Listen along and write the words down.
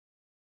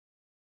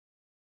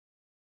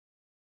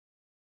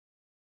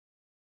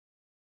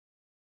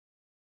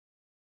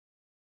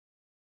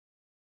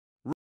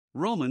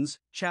Romans,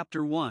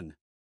 chapter 1.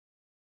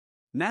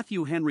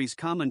 Matthew Henry's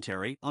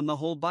commentary on the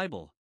whole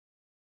Bible.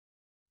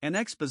 An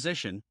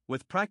exposition,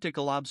 with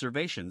practical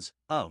observations,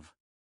 of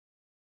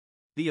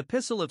the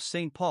Epistle of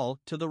St. Paul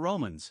to the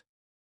Romans.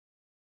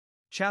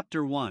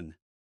 Chapter 1.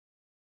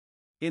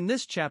 In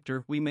this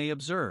chapter we may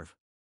observe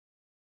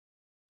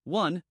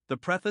 1. The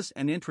preface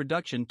and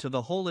introduction to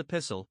the whole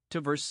epistle, to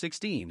verse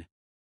 16.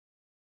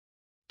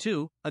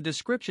 2. A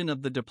description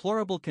of the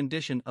deplorable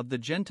condition of the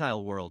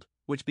Gentile world,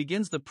 which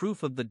begins the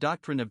proof of the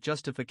doctrine of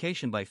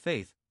justification by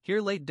faith, here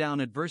laid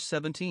down at verse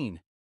 17.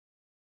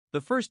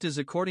 The first is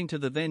according to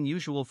the then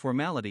usual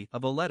formality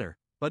of a letter,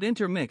 but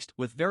intermixed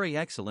with very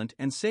excellent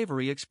and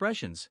savory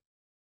expressions.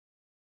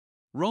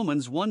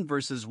 Romans 1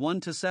 verses 1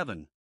 to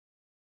 7.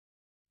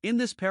 In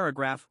this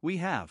paragraph we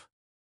have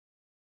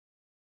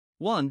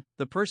 1.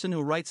 The person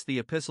who writes the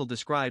epistle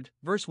described,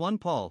 verse 1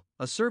 Paul,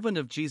 a servant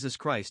of Jesus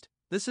Christ,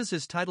 this is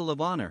his title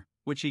of honor,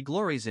 which he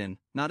glories in,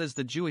 not as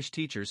the Jewish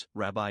teachers,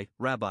 Rabbi,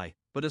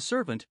 but a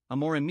servant, a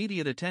more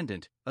immediate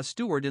attendant, a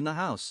steward in the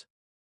house.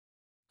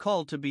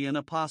 Called to be an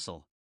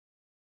apostle.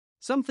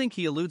 Some think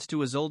he alludes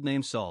to his old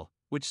name Saul,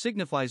 which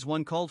signifies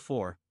one called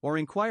for, or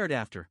inquired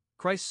after.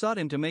 Christ sought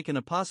him to make an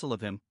apostle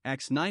of him,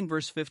 Acts 9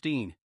 verse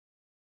 15.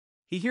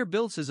 He here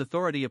builds his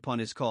authority upon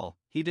his call.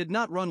 He did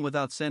not run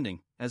without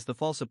sending, as the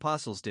false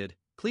apostles did.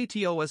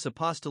 Kletos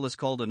Apostolos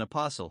called an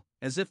apostle,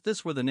 as if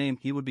this were the name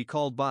he would be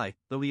called by,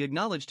 though he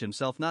acknowledged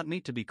himself not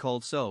meet to be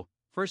called so,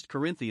 1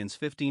 Corinthians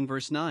 15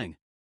 verse 9.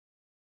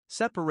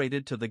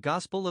 Separated to the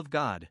gospel of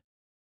God.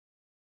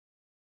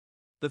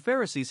 The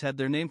Pharisees had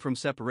their name from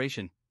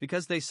separation,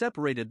 because they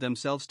separated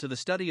themselves to the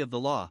study of the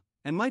law,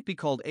 and might be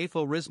called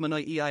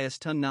aphorismonoi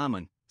ton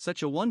namen.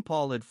 Such a one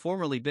Paul had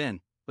formerly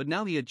been, but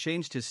now he had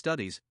changed his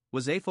studies,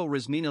 was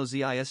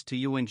aphorismenos to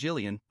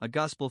euangelion, a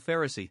gospel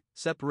Pharisee,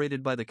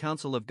 separated by the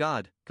counsel of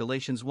God,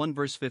 Galatians 1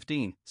 verse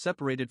 15,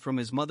 separated from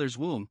his mother's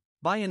womb,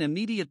 by an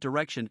immediate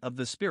direction of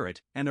the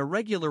Spirit, and a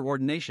regular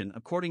ordination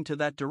according to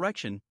that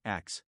direction,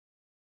 Acts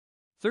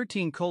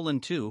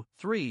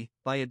 13:2-3,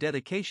 by a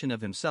dedication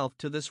of himself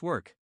to this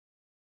work.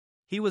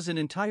 He was an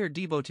entire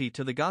devotee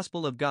to the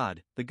gospel of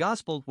God, the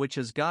gospel which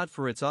has God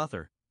for its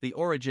author, the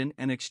origin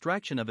and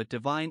extraction of it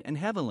divine and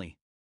heavenly.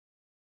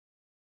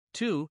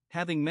 2.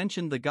 Having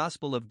mentioned the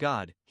gospel of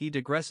God, he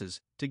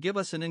digresses, to give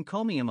us an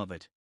encomium of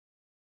it.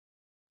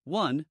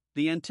 1.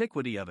 The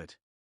antiquity of it.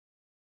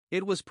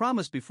 It was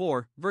promised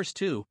before, verse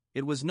 2,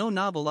 it was no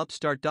novel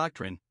upstart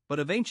doctrine, but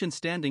of ancient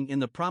standing in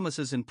the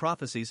promises and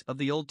prophecies of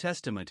the Old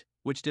Testament,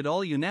 which did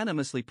all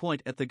unanimously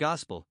point at the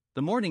gospel,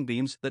 the morning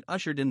beams that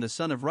ushered in the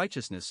Son of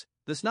Righteousness,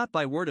 this not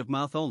by word of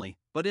mouth only,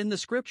 but in the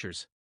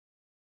Scriptures.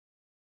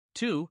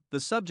 2.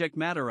 The subject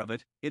matter of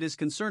it, it is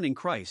concerning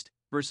Christ,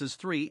 verses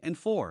 3 and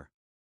 4.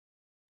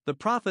 The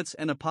prophets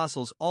and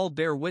apostles all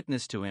bear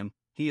witness to him,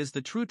 he is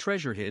the true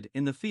treasure hid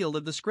in the field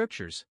of the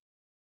Scriptures.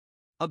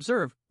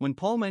 Observe, when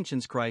Paul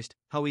mentions Christ,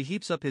 how he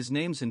heaps up his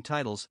names and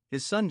titles,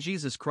 his Son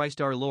Jesus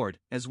Christ our Lord,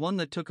 as one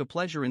that took a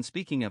pleasure in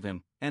speaking of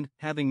him, and,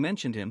 having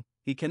mentioned him,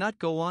 he cannot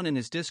go on in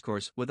his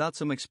discourse without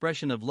some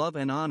expression of love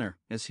and honor,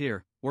 as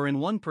here, where in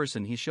one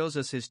person he shows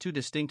us his two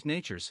distinct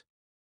natures.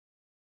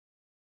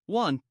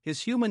 1.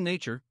 His human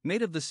nature,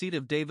 made of the seed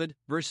of David,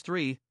 verse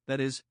 3, that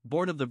is,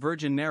 born of the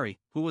Virgin Mary,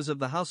 who was of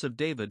the house of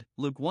David,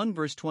 Luke 1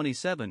 verse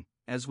 27,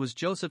 as was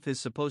Joseph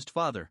his supposed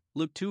father,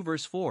 Luke 2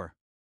 verse 4.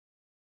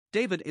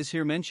 David is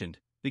here mentioned,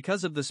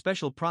 because of the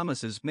special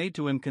promises made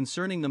to him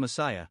concerning the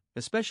Messiah,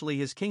 especially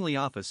his kingly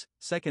office,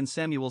 2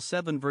 Samuel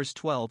 7 verse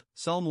 12,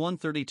 Psalm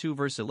 132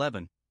 verse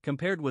 11,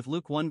 compared with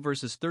Luke 1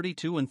 verses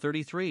 32 and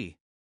 33.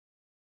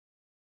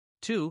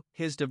 2.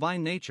 His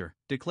divine nature,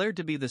 declared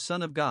to be the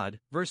Son of God,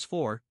 verse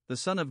 4, the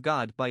Son of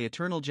God by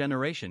eternal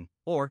generation,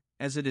 or,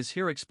 as it is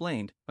here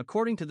explained,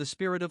 according to the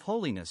Spirit of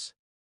holiness.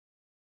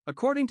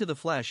 According to the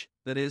flesh,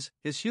 that is,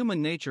 his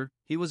human nature,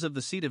 he was of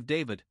the seed of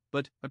David,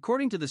 but,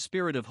 according to the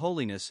Spirit of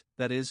holiness,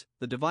 that is,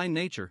 the divine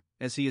nature,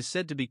 as he is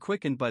said to be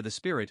quickened by the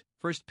Spirit,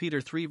 1 Peter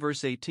 3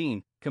 verse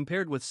 18,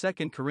 compared with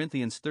 2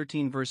 Corinthians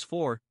 13 verse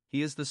 4,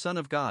 he is the Son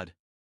of God.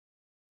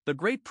 The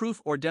great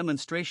proof or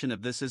demonstration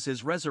of this is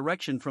his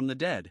resurrection from the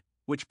dead,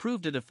 which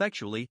proved it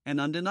effectually and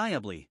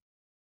undeniably.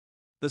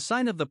 The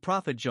sign of the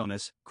prophet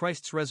Jonas,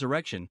 Christ's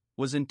resurrection,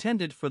 was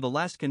intended for the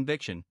last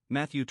conviction,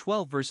 Matthew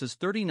 12 verses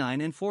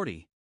 39 and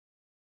 40.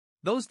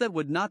 Those that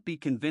would not be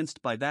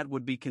convinced by that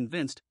would be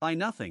convinced by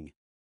nothing.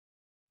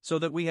 So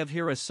that we have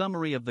here a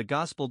summary of the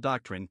gospel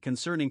doctrine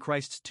concerning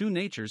Christ's two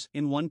natures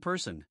in one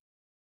person.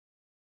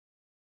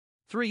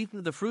 3.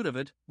 The fruit of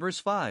it, verse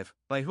 5,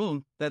 by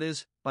whom, that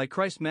is, by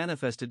Christ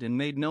manifested and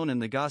made known in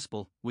the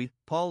gospel, we,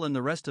 Paul and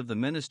the rest of the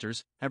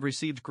ministers, have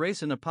received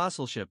grace and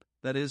apostleship,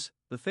 that is,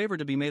 the favor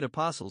to be made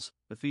apostles,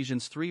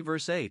 Ephesians 3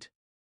 verse 8.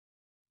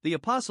 The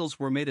apostles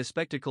were made a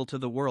spectacle to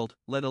the world,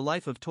 led a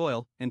life of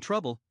toil, and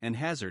trouble, and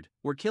hazard,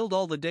 were killed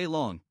all the day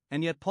long,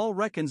 and yet Paul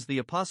reckons the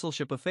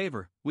apostleship a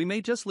favor. We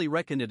may justly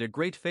reckon it a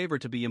great favor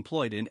to be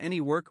employed in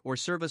any work or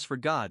service for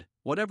God,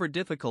 whatever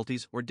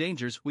difficulties or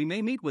dangers we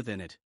may meet with in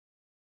it.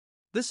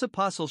 This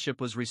apostleship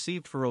was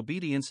received for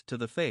obedience to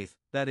the faith,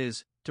 that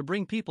is, to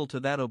bring people to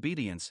that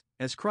obedience,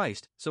 as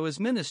Christ, so as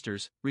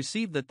ministers,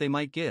 received that they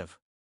might give.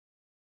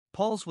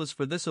 Paul's was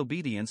for this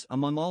obedience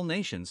among all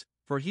nations,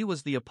 for he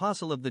was the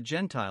apostle of the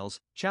Gentiles,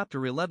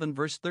 chapter 11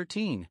 verse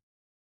 13.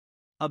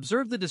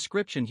 Observe the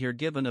description here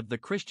given of the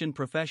Christian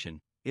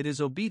profession: it is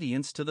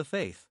obedience to the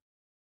faith.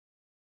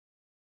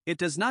 It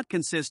does not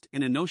consist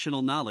in a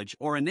notional knowledge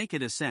or a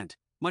naked assent,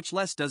 much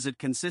less does it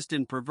consist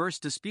in perverse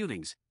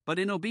disputings, but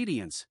in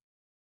obedience.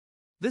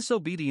 This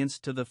obedience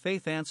to the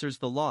faith answers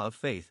the law of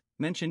faith,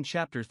 mentioned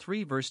chapter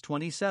 3 verse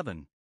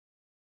 27.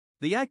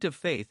 The act of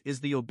faith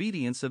is the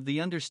obedience of the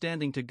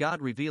understanding to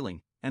God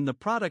revealing, and the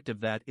product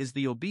of that is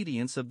the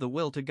obedience of the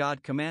will to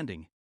God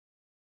commanding.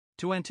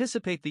 To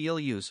anticipate the ill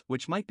use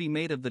which might be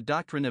made of the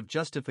doctrine of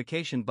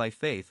justification by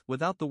faith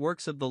without the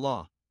works of the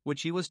law,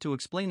 which he was to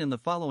explain in the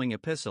following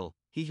epistle,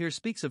 he here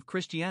speaks of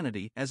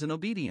Christianity as an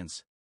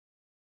obedience.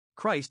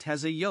 Christ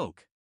has a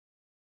yoke.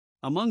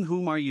 Among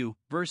whom are you,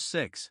 verse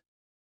 6.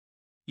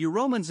 You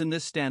Romans in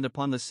this stand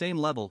upon the same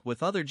level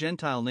with other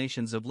Gentile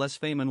nations of less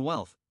fame and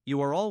wealth, you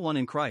are all one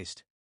in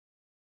Christ.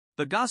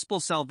 The gospel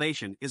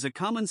salvation is a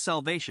common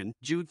salvation,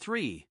 Jude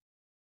 3.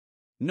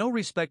 No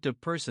respect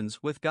of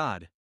persons with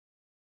God.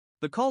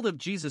 The called of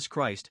Jesus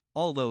Christ,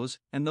 all those,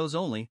 and those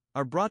only,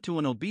 are brought to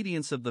an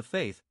obedience of the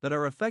faith that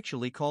are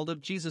effectually called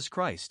of Jesus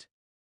Christ.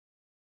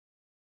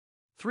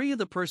 3 of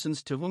the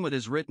persons to whom it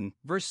is written,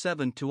 verse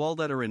 7, to all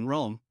that are in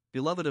Rome,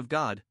 beloved of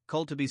God,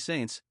 called to be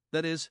saints,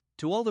 that is,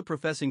 to all the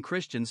professing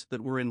Christians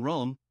that were in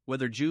Rome,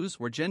 whether Jews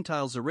or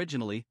Gentiles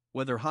originally,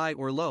 whether high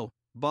or low,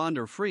 bond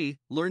or free,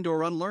 learned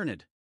or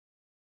unlearned.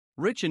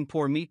 Rich and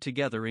poor meet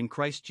together in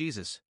Christ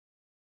Jesus.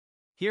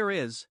 Here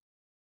is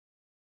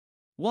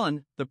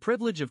 1. The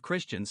privilege of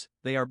Christians: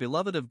 they are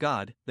beloved of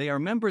God, they are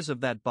members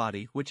of that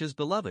body which is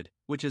beloved,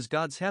 which is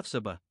God's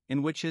Hephzibah,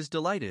 in which his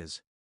delight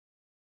is.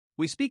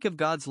 We speak of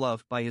God's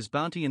love by his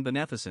bounty and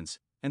beneficence,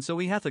 and so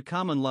he hath a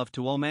common love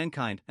to all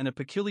mankind and a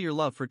peculiar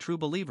love for true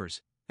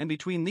believers, and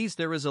between these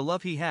there is a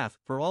love he hath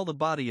for all the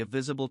body of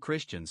visible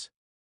Christians.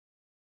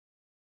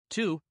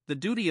 2. The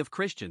duty of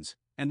Christians,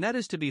 and that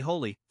is to be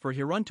holy, for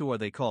hereunto are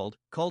they called,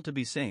 called to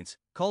be saints,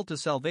 called to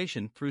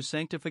salvation through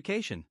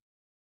sanctification.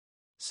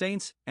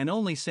 Saints, and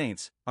only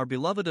saints, are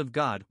beloved of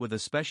God with a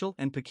special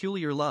and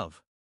peculiar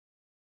love.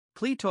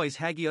 Kleitois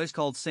hagios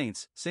called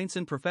saints, saints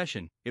in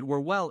profession. It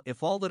were well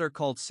if all that are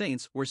called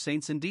saints were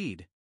saints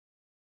indeed.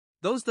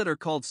 Those that are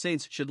called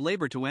saints should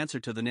labor to answer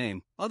to the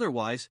name,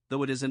 otherwise,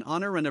 though it is an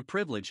honor and a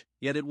privilege,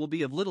 yet it will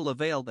be of little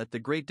avail at the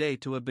great day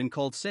to have been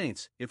called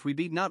saints, if we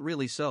be not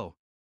really so.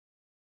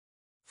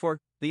 For,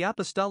 the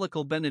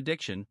apostolical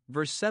benediction,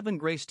 verse 7,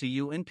 grace to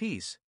you and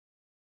peace.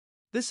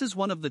 This is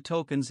one of the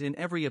tokens in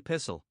every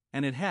epistle,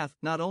 and it hath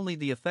not only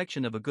the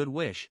affection of a good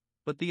wish,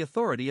 but the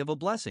authority of a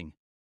blessing.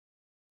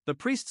 The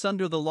priests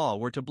under the law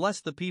were to bless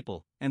the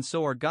people, and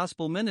so are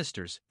gospel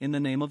ministers, in the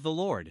name of the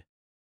Lord.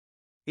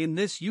 In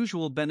this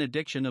usual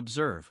benediction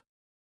observe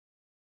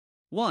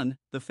 1.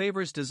 The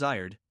favors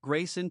desired,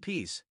 grace and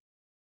peace.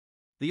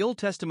 The Old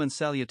Testament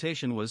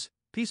salutation was,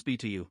 peace be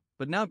to you,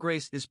 but now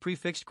grace is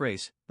prefixed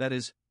grace, that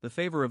is, the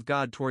favor of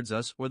God towards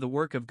us or the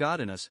work of God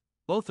in us.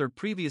 Both are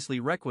previously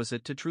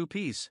requisite to true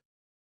peace.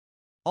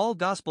 All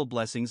gospel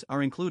blessings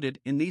are included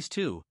in these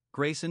two,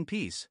 grace and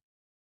peace.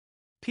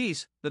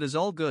 Peace, that is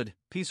all good,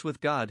 peace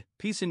with God,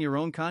 peace in your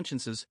own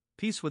consciences,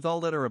 peace with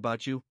all that are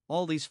about you,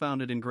 all these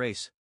founded in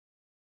grace.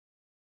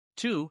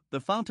 2.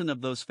 The fountain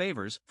of those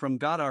favors, from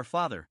God our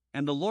Father,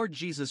 and the Lord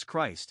Jesus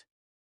Christ.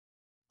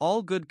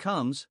 All good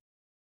comes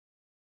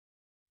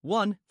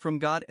 1. From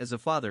God as a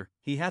Father.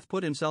 He hath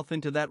put himself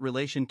into that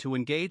relation to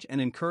engage and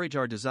encourage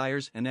our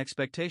desires and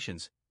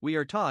expectations. We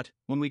are taught,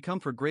 when we come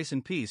for grace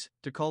and peace,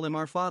 to call him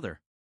our Father.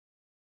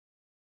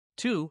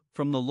 2.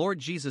 From the Lord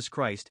Jesus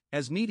Christ,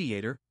 as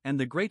mediator, and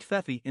the great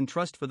Phefi in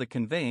trust for the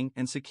conveying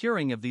and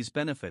securing of these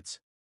benefits.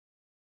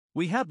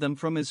 We have them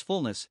from his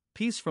fullness,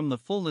 peace from the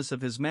fullness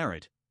of his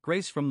merit,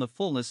 grace from the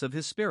fullness of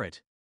his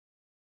Spirit.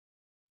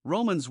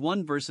 Romans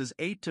 1 verses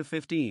 8 to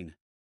 15.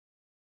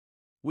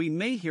 We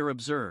may here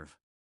observe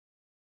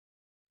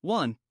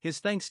 1. His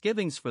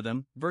thanksgivings for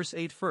them, verse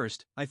 8.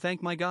 First, I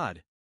thank my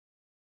God.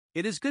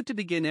 It is good to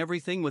begin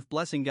everything with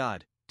blessing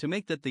God, to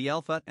make that the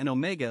Alpha and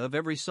Omega of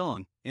every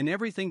song, in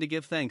everything to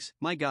give thanks,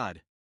 my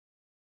God.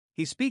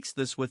 He speaks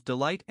this with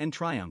delight and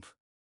triumph.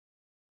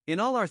 In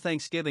all our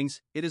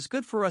thanksgivings, it is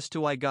good for us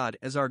to eye God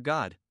as our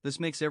God. This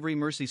makes every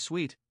mercy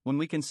sweet, when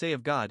we can say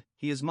of God,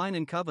 He is mine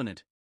in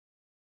covenant.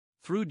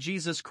 Through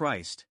Jesus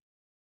Christ.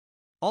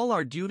 All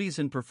our duties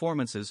and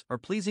performances are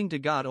pleasing to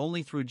God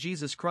only through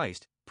Jesus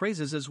Christ,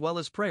 praises as well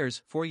as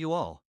prayers for you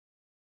all.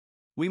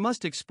 We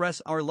must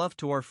express our love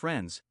to our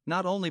friends,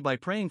 not only by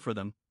praying for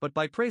them, but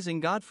by praising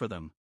God for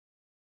them.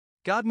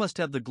 God must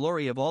have the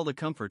glory of all the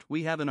comfort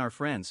we have in our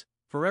friends,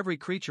 for every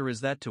creature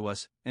is that to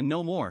us, and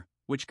no more,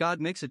 which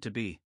God makes it to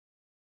be.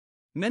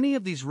 Many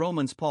of these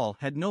Romans Paul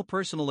had no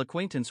personal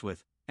acquaintance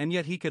with, and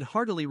yet he could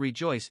heartily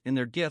rejoice in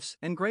their gifts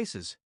and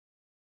graces.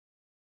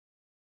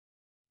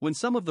 When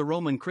some of the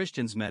Roman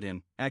Christians met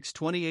him, Acts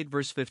 28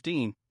 verse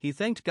 15, he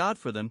thanked God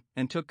for them,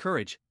 and took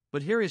courage,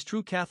 but here his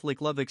true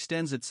Catholic love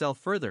extends itself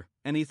further,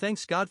 and he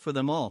thanks God for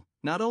them all,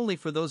 not only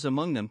for those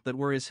among them that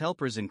were his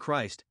helpers in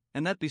Christ,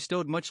 and that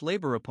bestowed much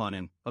labor upon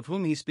him, of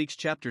whom he speaks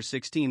chapter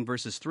 16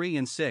 verses 3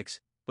 and 6,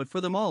 but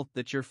for them all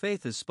that your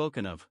faith is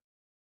spoken of.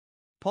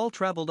 Paul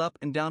traveled up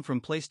and down from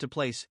place to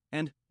place,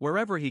 and,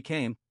 wherever he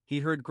came, he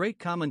heard great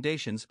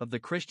commendations of the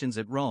Christians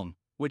at Rome,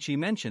 which he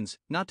mentions,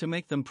 not to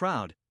make them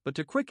proud, but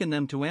to quicken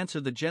them to answer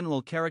the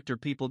general character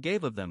people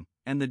gave of them,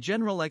 and the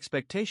general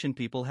expectation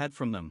people had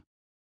from them.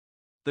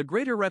 The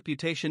greater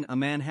reputation a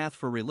man hath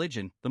for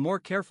religion, the more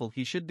careful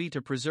he should be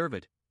to preserve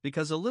it,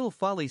 because a little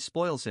folly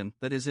spoils him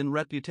that is in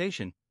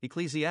reputation.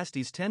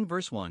 Ecclesiastes 10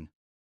 verse 1.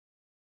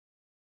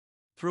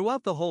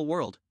 Throughout the whole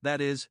world, that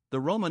is, the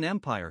Roman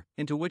Empire,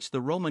 into which the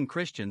Roman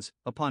Christians,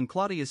 upon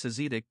Claudius's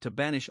edict to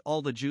banish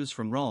all the Jews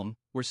from Rome,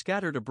 were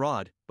scattered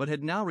abroad, but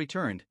had now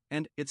returned,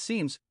 and, it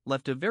seems,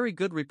 left a very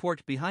good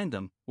report behind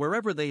them,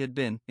 wherever they had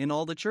been, in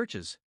all the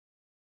churches.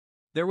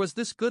 There was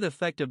this good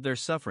effect of their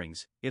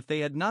sufferings: if they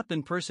had not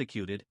been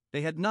persecuted,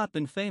 they had not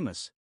been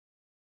famous.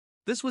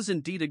 This was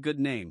indeed a good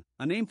name,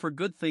 a name for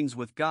good things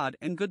with God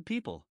and good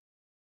people.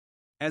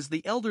 As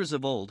the elders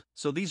of old,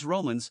 so these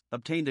Romans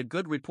obtained a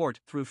good report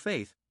through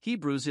faith.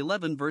 Hebrews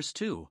 11 verse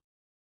 2.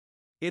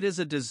 It is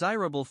a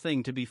desirable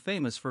thing to be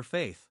famous for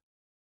faith.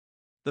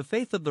 The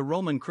faith of the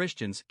Roman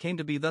Christians came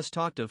to be thus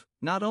talked of,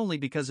 not only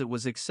because it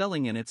was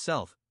excelling in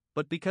itself,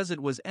 but because it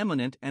was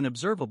eminent and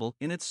observable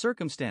in its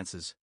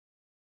circumstances.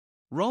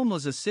 Rome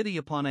was a city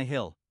upon a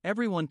hill;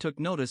 everyone took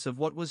notice of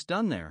what was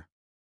done there.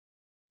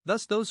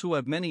 Thus those who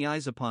have many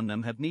eyes upon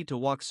them have need to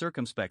walk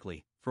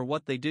circumspectly, for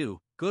what they do,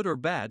 good or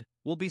bad,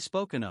 will be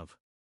spoken of.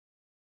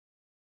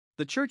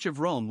 The Church of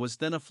Rome was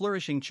then a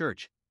flourishing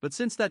church, but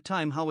since that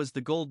time how has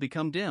the gold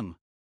become dim?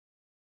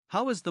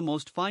 How has the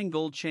most fine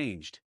gold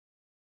changed?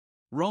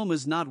 Rome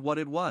is not what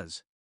it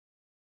was.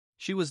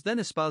 She was then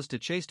espoused a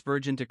chaste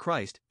virgin to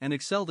Christ, and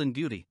excelled in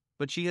beauty,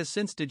 but she has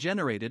since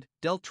degenerated,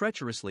 dealt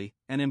treacherously,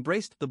 and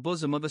embraced the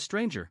bosom of a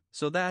stranger,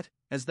 so that,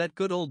 as that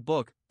good old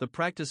book, The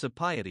Practice of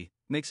Piety,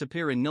 makes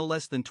appear in no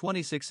less than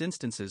 26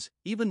 instances,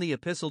 even the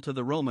epistle to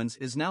the Romans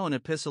is now an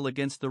epistle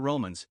against the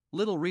Romans.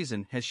 Little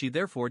reason has she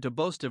therefore to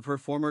boast of her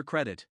former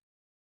credit.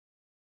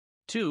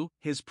 2.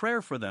 His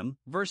prayer for them,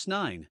 verse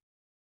 9.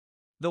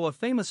 Though a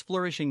famous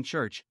flourishing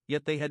church,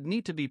 yet they had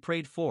need to be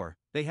prayed for,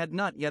 they had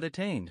not yet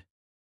attained.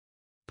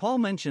 Paul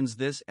mentions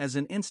this as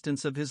an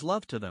instance of his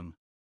love to them.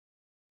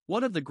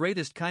 One of the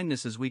greatest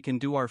kindnesses we can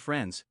do our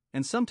friends,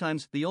 and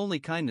sometimes the only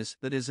kindness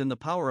that is in the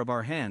power of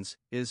our hands,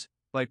 is,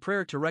 by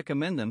prayer, to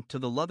recommend them to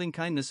the loving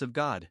kindness of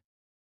God.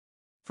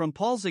 From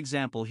Paul's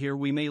example here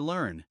we may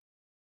learn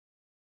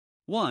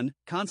 1.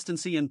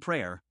 Constancy in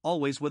prayer,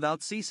 always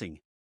without ceasing.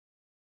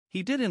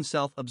 He did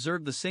himself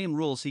observe the same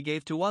rules he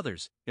gave to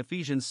others,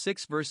 Ephesians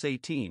 6 verse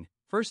 18,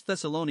 1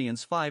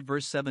 Thessalonians 5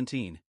 verse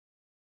 17.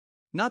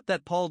 Not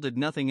that Paul did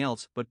nothing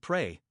else but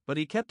pray, but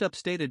he kept up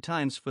stated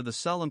times for the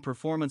solemn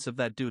performance of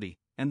that duty,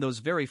 and those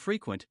very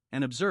frequent,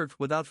 and observed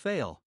without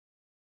fail.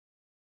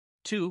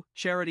 2.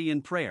 Charity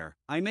in prayer,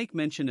 I make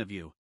mention of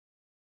you.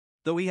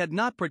 Though he had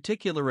not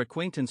particular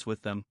acquaintance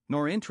with them,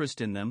 nor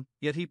interest in them,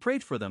 yet he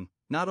prayed for them,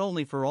 not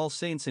only for all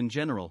saints in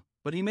general,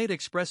 but he made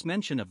express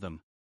mention of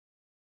them.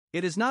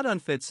 It is not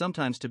unfit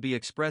sometimes to be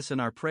express in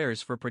our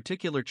prayers for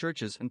particular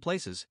churches and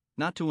places,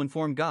 not to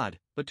inform God,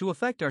 but to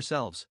affect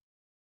ourselves.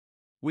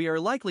 We are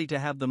likely to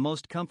have the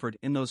most comfort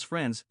in those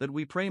friends that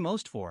we pray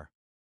most for.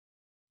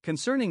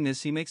 Concerning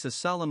this he makes a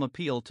solemn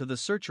appeal to the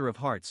searcher of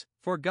hearts,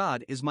 for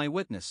God is my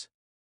witness.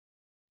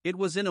 It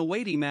was in a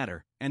weighty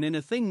matter, and in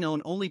a thing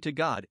known only to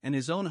God and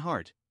his own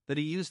heart, that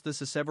he used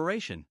this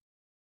asseveration.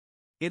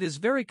 It is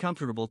very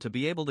comfortable to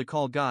be able to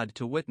call God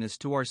to witness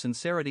to our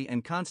sincerity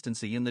and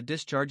constancy in the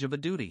discharge of a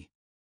duty.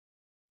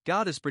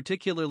 God is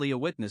particularly a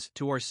witness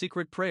to our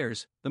secret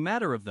prayers, the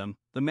matter of them,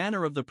 the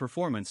manner of the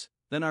performance,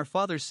 then our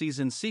Father sees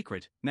in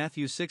secret,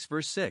 Matthew 6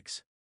 verse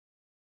 6.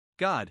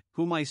 God,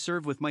 whom I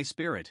serve with my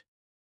spirit.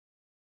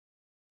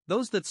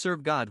 Those that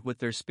serve God with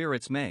their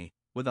spirits may,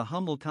 with a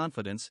humble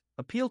confidence,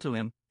 appeal to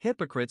him.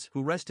 Hypocrites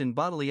who rest in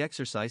bodily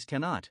exercise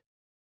cannot.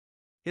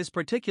 His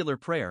particular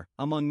prayer,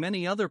 among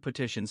many other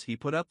petitions he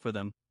put up for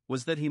them,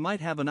 was that he might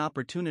have an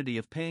opportunity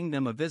of paying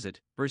them a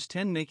visit, verse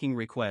 10, making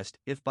request,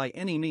 if by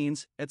any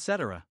means,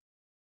 etc.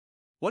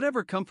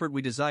 Whatever comfort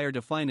we desire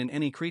to find in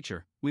any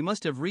creature, we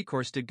must have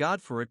recourse to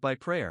God for it by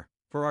prayer,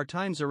 for our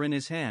times are in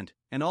his hand,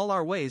 and all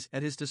our ways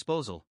at his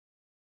disposal.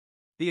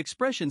 The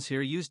expressions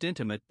here used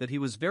intimate that he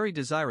was very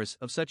desirous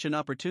of such an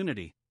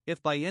opportunity,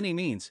 if by any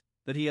means,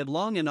 that he had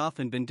long and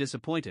often been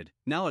disappointed,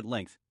 now at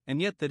length,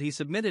 and yet that he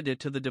submitted it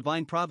to the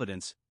divine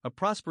providence, a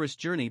prosperous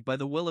journey by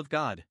the will of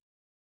God.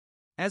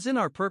 As in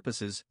our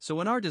purposes,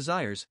 so in our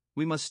desires,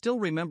 we must still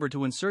remember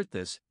to insert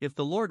this, if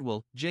the Lord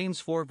will, James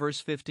 4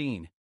 verse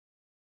 15.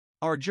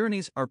 Our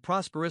journeys are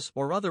prosperous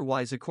or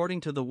otherwise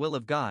according to the will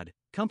of God,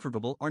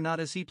 comfortable or not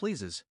as he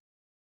pleases.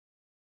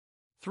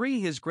 3.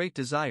 His great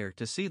desire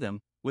to see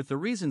them, with the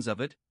reasons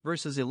of it,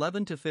 verses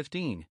 11 to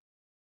 15.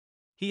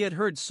 He had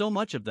heard so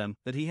much of them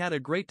that he had a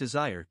great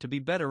desire to be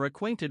better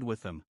acquainted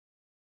with them.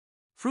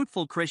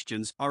 Fruitful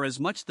Christians are as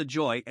much the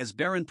joy as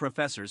barren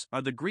professors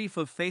are the grief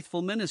of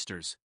faithful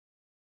ministers.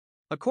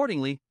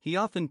 Accordingly, he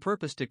often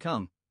purposed to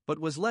come, but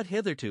was let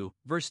hitherto,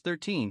 verse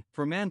 13,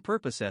 for man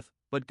purposeth,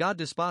 but God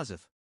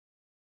disposeth.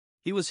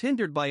 He was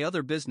hindered by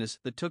other business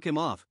that took him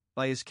off,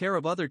 by his care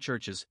of other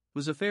churches,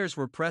 whose affairs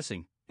were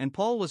pressing, and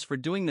Paul was for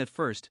doing that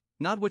first,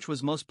 not which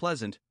was most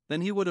pleasant,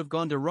 then he would have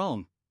gone to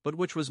Rome, but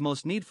which was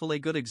most needful, a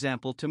good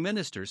example to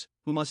ministers,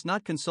 who must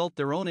not consult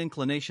their own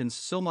inclinations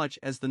so much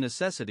as the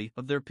necessity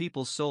of their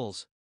people's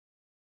souls.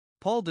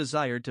 Paul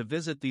desired to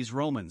visit these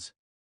Romans.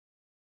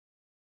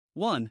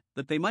 1.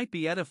 That they might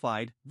be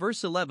edified,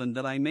 verse 11,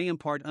 that I may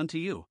impart unto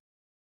you.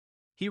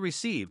 He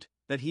received,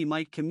 that he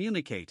might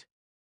communicate.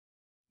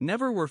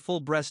 Never were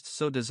full breasts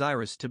so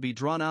desirous to be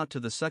drawn out to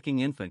the sucking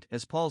infant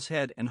as Paul's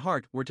head and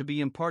heart were to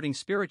be imparting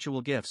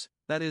spiritual gifts,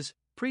 that is,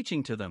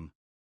 preaching to them.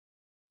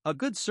 A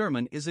good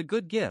sermon is a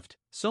good gift,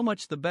 so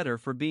much the better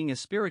for being a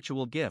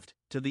spiritual gift,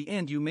 to the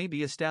end you may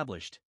be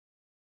established.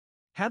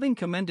 Having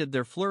commended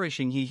their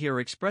flourishing, he here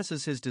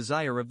expresses his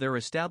desire of their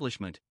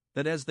establishment,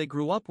 that as they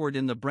grew upward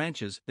in the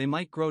branches they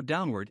might grow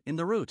downward in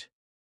the root.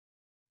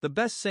 The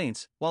best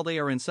saints, while they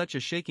are in such a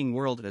shaking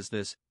world as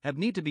this, have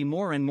need to be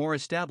more and more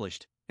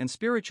established, and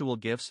spiritual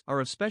gifts are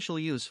of special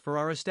use for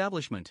our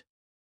establishment.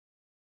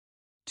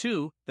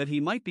 2. That he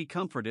might be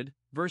comforted,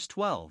 verse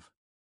 12.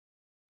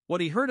 What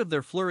he heard of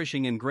their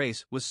flourishing in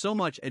grace was so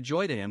much a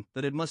joy to him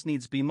that it must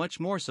needs be much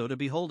more so to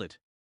behold it.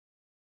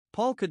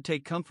 Paul could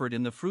take comfort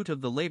in the fruit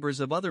of the labors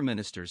of other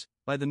ministers,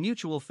 by the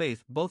mutual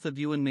faith both of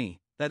you and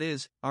me, that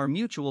is, our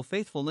mutual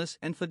faithfulness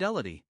and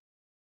fidelity.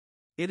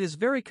 It is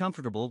very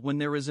comfortable when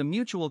there is a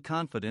mutual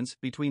confidence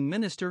between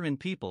minister and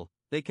people,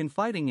 they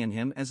confiding in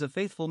him as a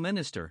faithful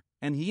minister,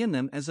 and he in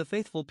them as a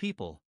faithful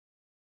people.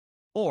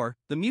 Or,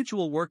 the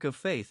mutual work of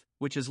faith,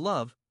 which is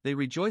love, they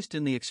rejoiced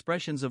in the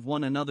expressions of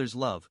one another's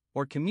love,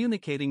 or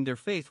communicating their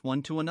faith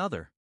one to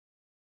another.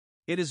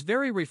 It is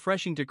very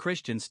refreshing to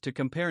Christians to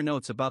compare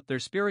notes about their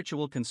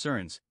spiritual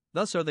concerns,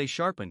 thus are they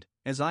sharpened,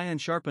 as iron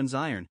sharpens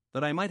iron,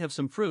 that I might have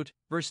some fruit,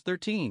 verse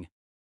 13.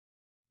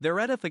 Their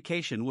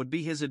edification would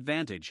be his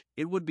advantage,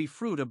 it would be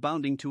fruit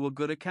abounding to a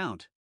good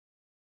account.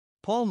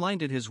 Paul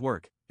minded his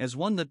work, as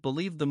one that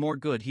believed the more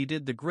good he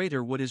did the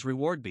greater would his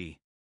reward be.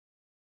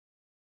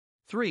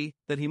 3.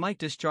 That he might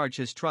discharge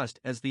his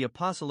trust as the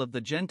apostle of the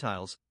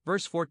Gentiles,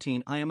 verse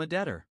 14, I am a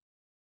debtor.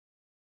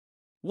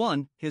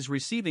 1. His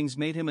receivings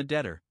made him a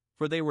debtor,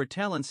 for they were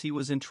talents he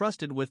was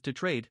entrusted with to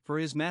trade for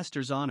his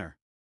master's honor.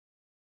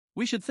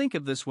 We should think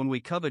of this when we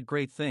covet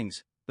great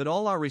things, that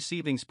all our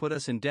receivings put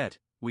us in debt,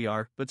 we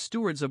are but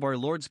stewards of our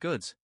Lord's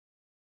goods.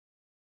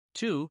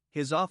 2.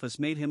 His office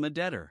made him a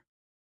debtor.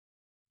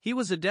 He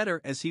was a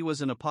debtor as he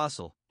was an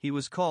apostle, he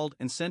was called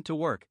and sent to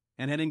work,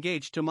 and had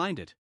engaged to mind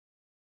it.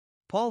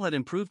 Paul had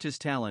improved his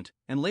talent,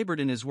 and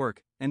labored in his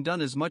work, and done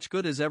as much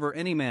good as ever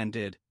any man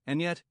did,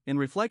 and yet, in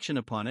reflection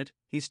upon it,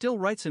 he still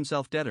writes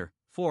himself debtor,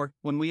 for,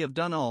 when we have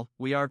done all,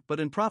 we are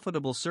but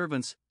unprofitable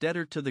servants,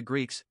 debtor to the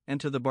Greeks,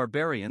 and to the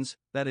barbarians,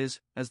 that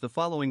is, as the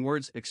following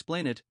words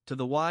explain it, to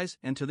the wise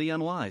and to the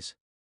unwise.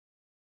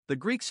 The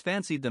Greeks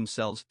fancied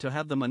themselves to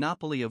have the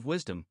monopoly of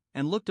wisdom,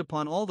 and looked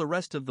upon all the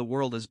rest of the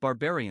world as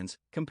barbarians,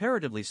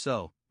 comparatively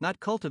so, not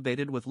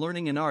cultivated with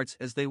learning and arts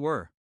as they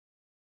were.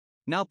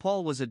 Now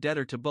Paul was a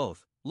debtor to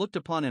both, looked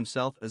upon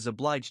himself as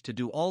obliged to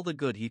do all the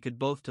good he could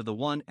both to the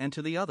one and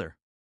to the other.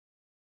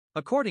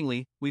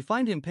 Accordingly, we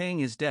find him paying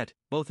his debt,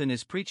 both in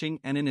his preaching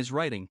and in his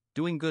writing,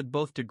 doing good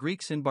both to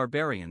Greeks and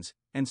barbarians,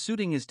 and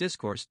suiting his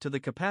discourse to the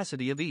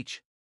capacity of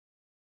each.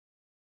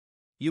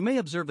 You may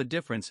observe a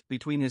difference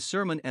between his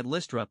sermon at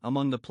Lystra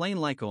among the plain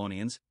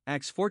Lycaonians,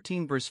 Acts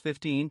 14 verse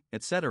 15,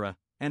 etc.,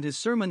 and his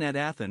sermon at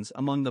Athens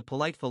among the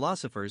polite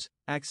philosophers,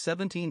 Acts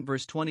 17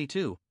 verse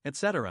 22,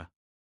 etc.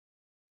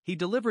 He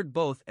delivered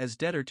both as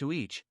debtor to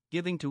each,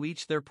 giving to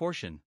each their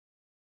portion.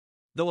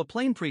 Though a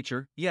plain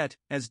preacher, yet,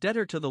 as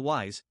debtor to the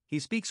wise, he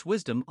speaks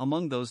wisdom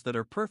among those that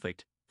are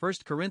perfect, 1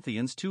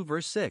 Corinthians 2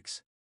 verse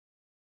 6.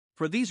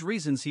 For these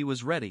reasons he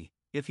was ready,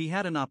 if he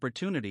had an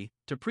opportunity,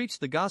 to preach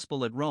the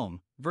gospel at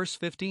Rome, verse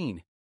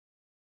 15.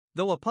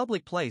 Though a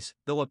public place,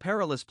 though a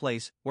perilous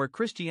place, where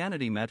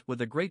Christianity met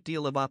with a great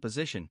deal of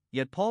opposition,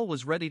 yet Paul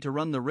was ready to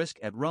run the risk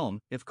at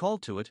Rome, if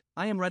called to it,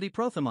 I am ready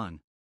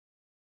prothemon.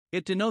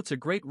 It denotes a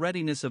great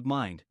readiness of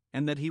mind,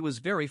 and that he was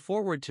very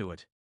forward to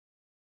it.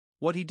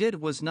 What he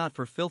did was not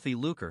for filthy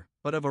lucre,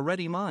 but of a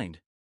ready mind.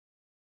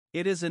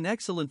 It is an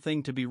excellent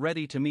thing to be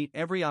ready to meet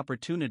every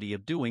opportunity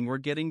of doing or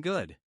getting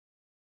good.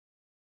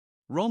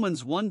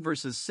 Romans 1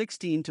 verses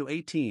 16 to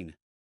 18.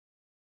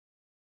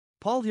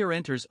 Paul here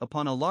enters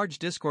upon a large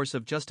discourse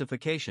of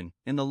justification,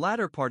 in the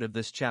latter part of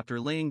this chapter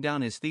laying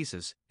down his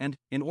thesis, and,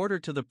 in order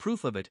to the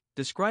proof of it,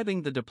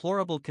 describing the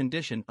deplorable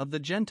condition of the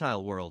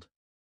Gentile world.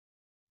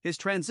 His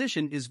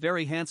transition is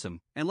very handsome,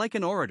 and like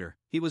an orator,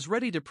 he was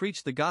ready to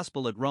preach the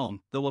gospel at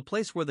Rome, though a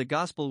place where the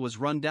gospel was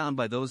run down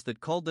by those that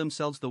called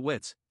themselves the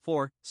wits,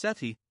 for, saith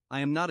he, I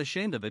am not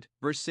ashamed of it,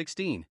 verse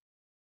 16.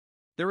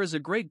 There is a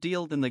great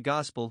deal in the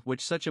gospel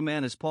which such a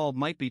man as Paul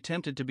might be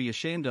tempted to be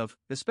ashamed of,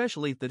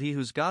 especially that he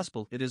whose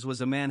gospel it is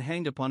was a man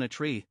hanged upon a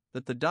tree,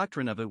 that the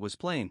doctrine of it was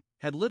plain,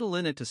 had little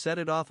in it to set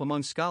it off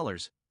among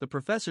scholars, the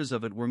professors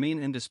of it were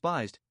mean and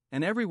despised,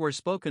 and everywhere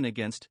spoken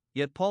against,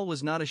 yet Paul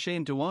was not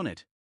ashamed to own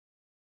it.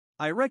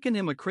 I reckon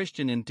him a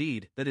Christian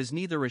indeed that is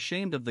neither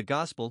ashamed of the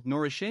gospel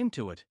nor ashamed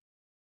to it.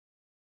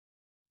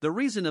 The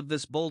reason of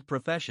this bold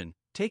profession,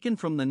 taken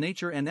from the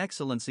nature and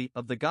excellency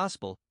of the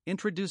gospel,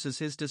 introduces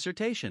his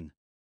dissertation.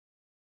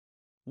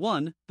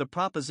 1. The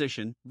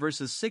proposition,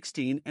 verses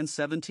 16 and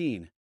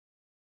 17.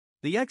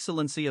 The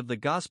excellency of the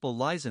gospel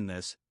lies in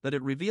this, that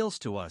it reveals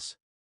to us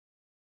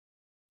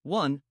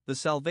 1. The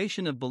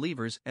salvation of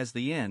believers as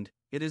the end,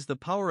 it is the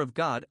power of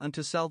God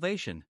unto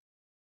salvation.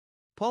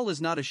 Paul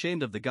is not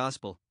ashamed of the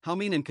gospel, how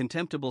mean and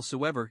contemptible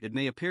soever it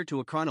may appear to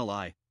a carnal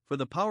eye, for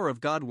the power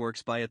of God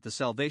works by it the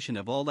salvation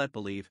of all that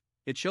believe.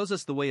 It shows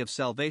us the way of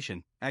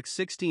salvation, Acts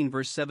 16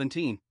 verse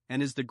 17,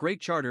 and is the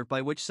great charter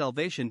by which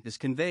salvation is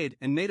conveyed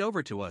and made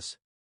over to us.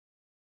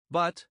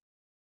 But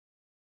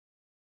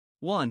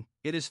 1.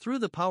 It is through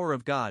the power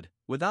of God.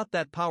 Without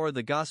that power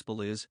the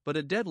gospel is but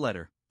a dead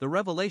letter. The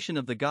revelation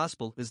of the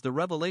gospel is the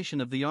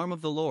revelation of the arm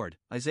of the Lord,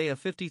 Isaiah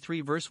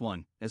 53 verse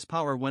 1, as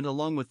power went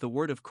along with the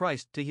word of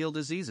Christ to heal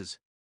diseases.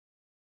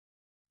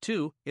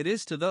 2. It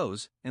is to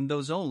those, and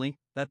those only,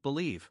 that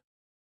believe.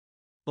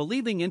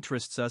 Believing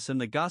interests us in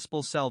the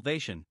gospel's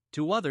salvation,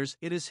 to others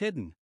it is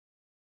hidden.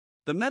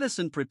 The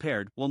medicine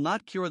prepared will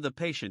not cure the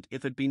patient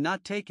if it be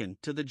not taken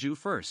to the Jew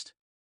first.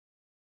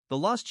 The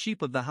lost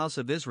sheep of the house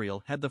of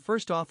Israel had the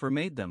first offer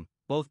made them,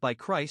 both by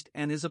Christ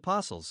and his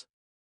apostles.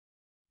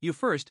 You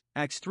first,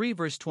 Acts 3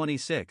 verse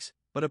 26,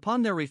 but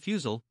upon their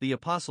refusal the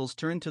apostles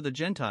turned to the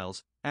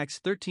Gentiles, Acts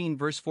 13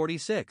 verse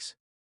 46.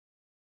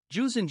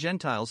 Jews and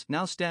Gentiles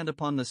now stand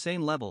upon the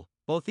same level,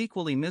 both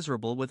equally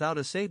miserable without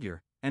a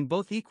Savior, and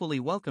both equally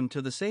welcome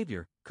to the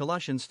Savior,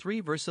 Colossians 3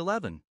 verse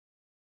 11.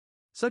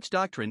 Such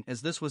doctrine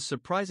as this was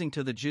surprising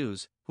to the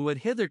Jews, who had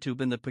hitherto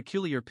been the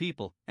peculiar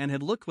people, and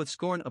had looked with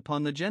scorn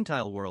upon the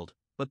Gentile world,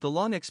 but the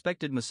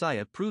long-expected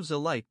Messiah proves a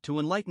light to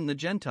enlighten the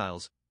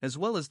Gentiles, as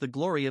well as the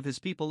glory of his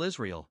people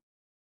Israel.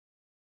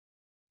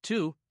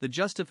 2. The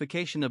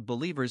justification of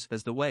believers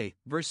as the way,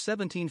 verse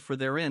 17. For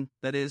therein,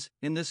 that is,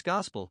 in this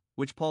gospel,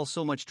 which Paul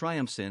so much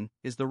triumphs in,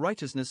 is the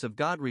righteousness of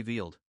God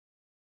revealed.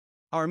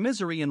 Our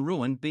misery and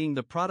ruin being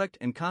the product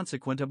and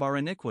consequent of our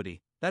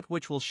iniquity, that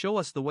which will show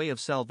us the way of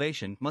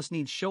salvation must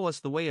needs show us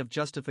the way of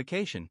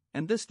justification,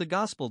 and this the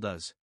gospel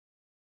does.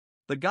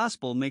 The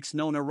gospel makes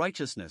known a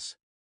righteousness.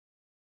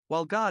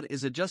 While God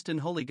is a just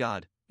and holy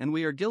God, and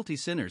we are guilty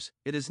sinners,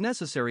 it is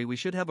necessary we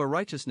should have a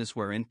righteousness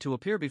wherein to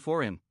appear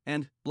before him,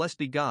 and, blessed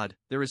be God,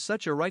 there is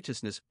such a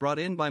righteousness brought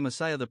in by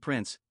Messiah the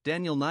Prince,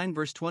 Daniel 9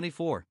 verse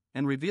 24,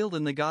 and revealed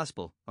in the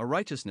gospel, a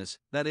righteousness,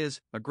 that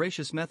is, a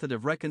gracious method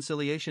of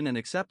reconciliation and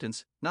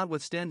acceptance,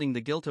 notwithstanding the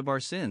guilt of our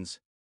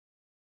sins.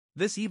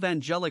 This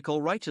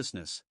evangelical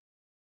righteousness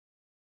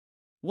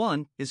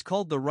 1. Is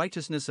called the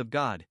righteousness of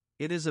God.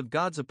 It is of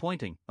God's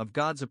appointing, of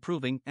God's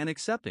approving and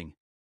accepting.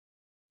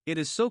 It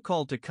is so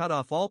called to cut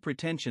off all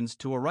pretensions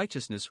to a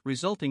righteousness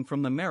resulting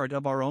from the merit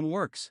of our own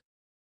works.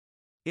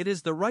 It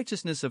is the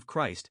righteousness of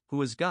Christ,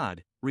 who is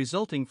God,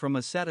 resulting from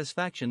a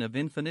satisfaction of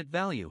infinite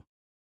value.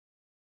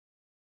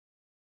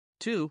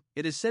 2.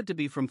 It is said to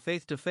be from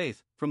faith to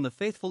faith, from the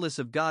faithfulness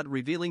of God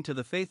revealing to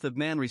the faith of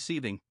man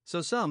receiving,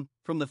 so some,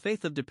 from the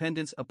faith of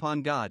dependence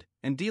upon God,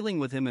 and dealing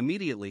with him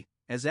immediately,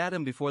 as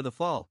Adam before the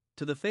fall,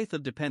 to the faith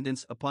of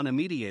dependence upon a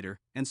mediator,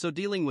 and so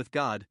dealing with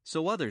God,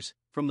 so others,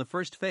 from the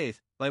first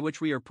faith, by which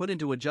we are put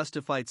into a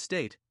justified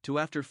state, to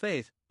after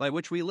faith, by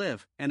which we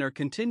live, and are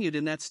continued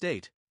in that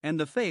state, and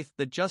the faith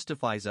that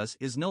justifies us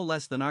is no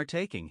less than our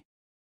taking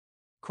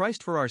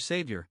Christ for our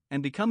Savior,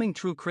 and becoming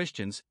true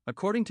Christians,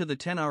 according to the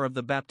tenor of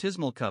the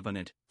baptismal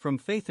covenant, from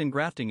faith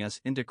engrafting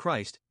us into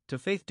Christ, to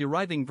faith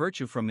deriving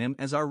virtue from him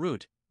as our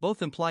root, both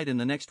implied in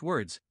the next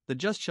words, the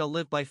just shall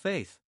live by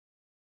faith.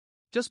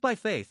 Just by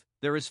faith,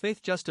 there is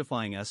faith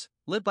justifying us,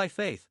 live by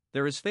faith,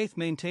 there is faith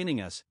maintaining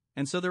us,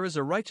 and so there is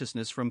a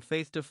righteousness from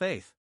faith to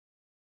faith.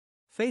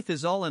 Faith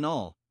is all in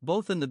all,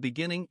 both in the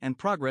beginning and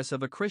progress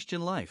of a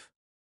Christian life.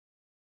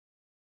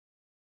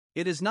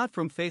 It is not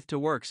from faith to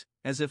works,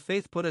 as if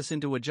faith put us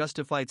into a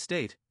justified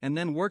state, and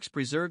then works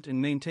preserved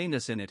and maintained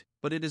us in it,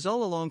 but it is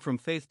all along from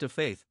faith to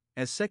faith,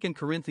 as 2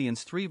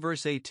 Corinthians 3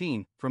 verse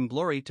 18, from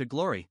glory to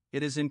glory,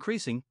 it is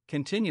increasing,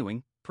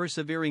 continuing,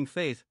 persevering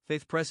faith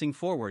pressing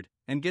forward,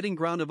 and getting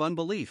ground of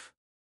unbelief.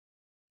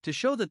 To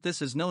show that this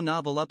is no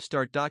novel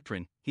upstart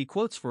doctrine, he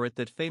quotes for it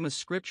that famous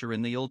scripture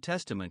in the Old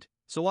Testament,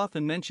 so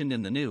often mentioned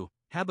in the New,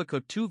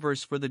 Habakkuk 2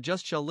 verse, for the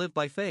just shall live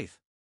by faith.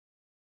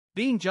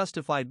 Being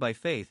justified by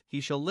faith,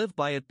 he shall live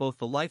by it both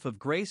the life of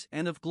grace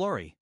and of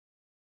glory.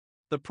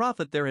 The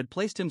prophet there had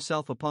placed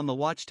himself upon the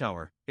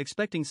watchtower,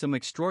 expecting some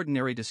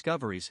extraordinary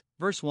discoveries,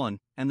 verse 1,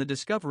 and the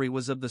discovery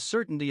was of the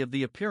certainty of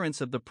the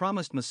appearance of the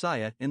promised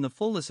Messiah in the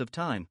fullness of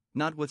time,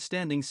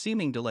 notwithstanding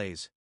seeming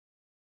delays.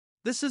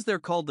 This is there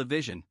called the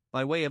vision,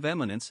 by way of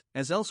eminence,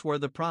 as elsewhere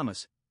the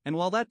promise, and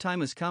while that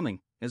time is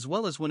coming, as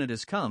well as when it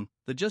has come,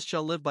 the just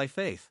shall live by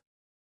faith.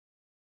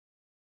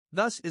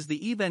 Thus is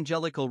the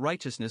evangelical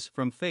righteousness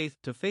from faith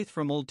to faith,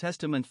 from Old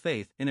Testament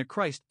faith in a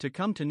Christ to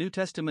come to New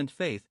Testament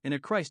faith in a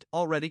Christ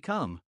already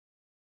come.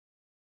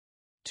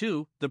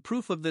 2. The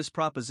proof of this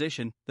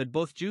proposition, that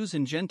both Jews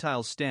and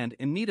Gentiles stand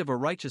in need of a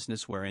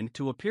righteousness wherein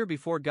to appear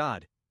before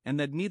God, and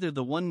that neither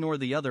the one nor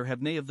the other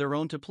have nay of their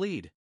own to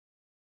plead.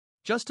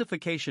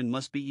 Justification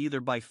must be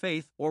either by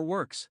faith or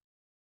works.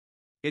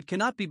 It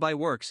cannot be by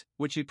works,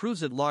 which he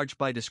proves at large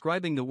by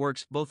describing the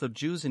works both of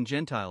Jews and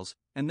Gentiles,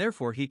 and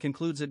therefore he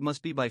concludes it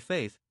must be by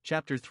faith,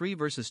 chapter 3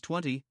 verses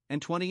 20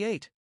 and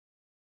 28.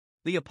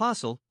 The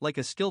apostle, like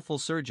a skillful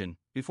surgeon,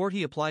 before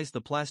he applies the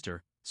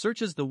plaster,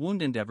 searches the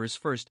wound, endeavors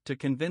first to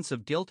convince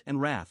of guilt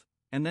and wrath,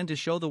 and then to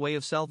show the way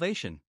of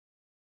salvation.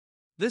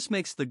 This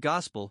makes the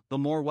gospel the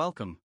more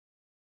welcome.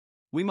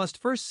 We must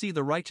first see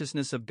the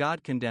righteousness of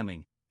God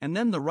condemning, and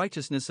then the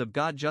righteousness of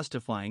God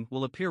justifying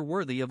will appear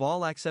worthy of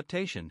all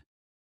acceptation.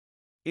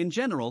 In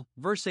general,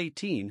 verse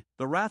 18,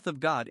 the wrath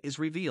of God is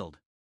revealed.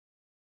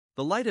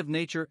 The light of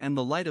nature and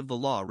the light of the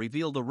law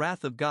reveal the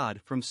wrath of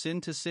God from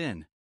sin to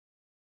sin.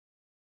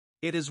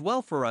 It is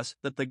well for us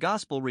that the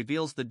gospel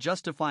reveals the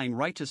justifying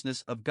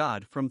righteousness of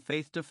God from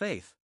faith to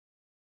faith.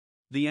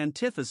 The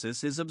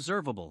antithesis is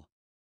observable.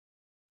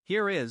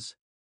 Here is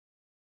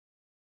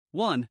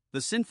 1.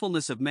 The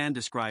sinfulness of man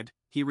described,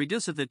 he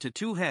reduceth it to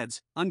two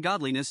heads,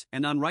 ungodliness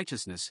and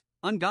unrighteousness,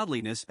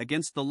 ungodliness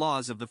against the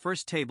laws of the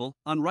first table,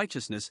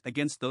 unrighteousness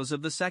against those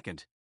of the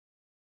second.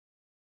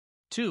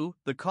 2.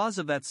 The cause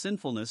of that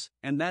sinfulness,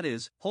 and that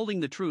is, holding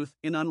the truth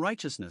in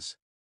unrighteousness.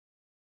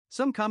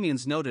 Some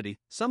communes noted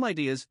some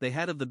ideas they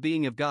had of the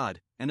being of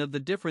God, and of the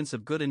difference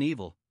of good and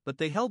evil, but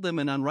they held them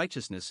in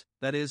unrighteousness,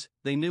 that is,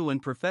 they knew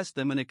and professed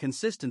them in a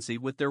consistency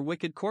with their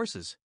wicked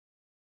courses.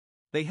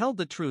 They held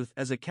the truth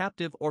as a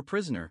captive or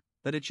prisoner,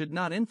 that it should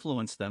not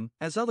influence them,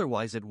 as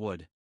otherwise it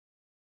would.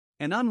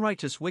 An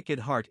unrighteous wicked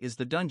heart is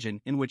the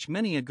dungeon in which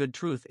many a good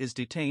truth is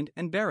detained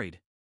and buried.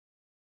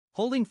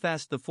 Holding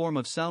fast the form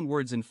of sound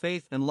words in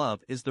faith and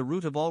love is the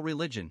root of all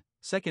religion,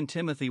 2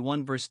 Timothy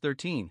 1 verse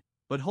 13,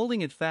 but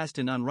holding it fast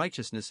in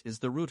unrighteousness is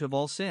the root of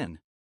all sin.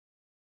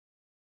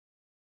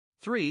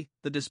 3.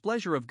 The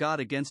displeasure of God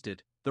against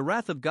it. The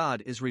wrath of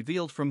God is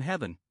revealed from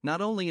heaven,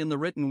 not only in the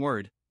written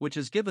word, which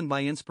is given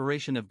by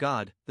inspiration of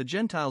God, the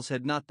Gentiles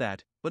had not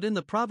that, but in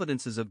the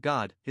providences of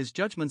God, his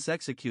judgments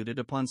executed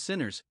upon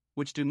sinners,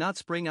 which do not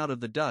spring out of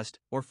the dust,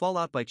 or fall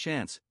out by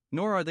chance,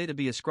 nor are they to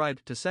be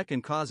ascribed to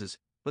second causes,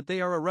 but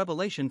they are a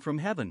revelation from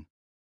heaven.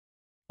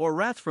 Or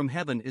wrath from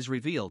heaven is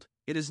revealed,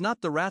 it is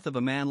not the wrath of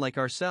a man like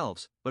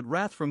ourselves, but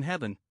wrath from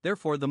heaven,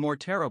 therefore the more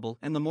terrible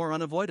and the more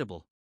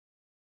unavoidable.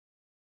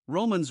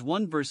 Romans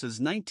 1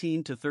 verses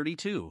 19 to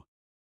 32.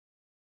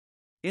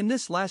 In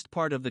this last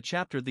part of the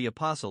chapter the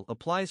apostle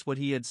applies what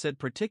he had said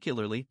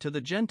particularly to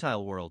the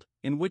Gentile world,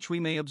 in which we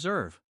may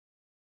observe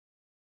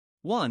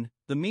 1.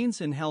 The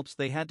means and helps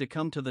they had to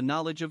come to the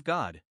knowledge of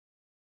God.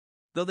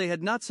 Though they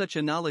had not such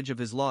a knowledge of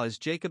his law as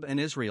Jacob and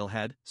Israel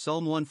had,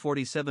 Psalm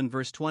 147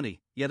 verse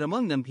 20, yet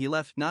among them he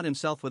left not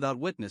himself without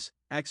witness,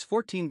 Acts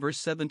 14 verse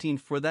 17,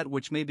 for that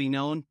which may be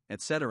known,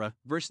 etc.,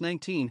 verse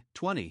 19,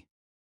 20.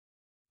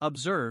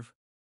 Observe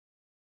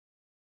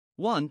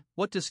 1.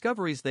 What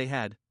discoveries they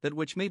had, that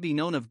which may be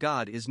known of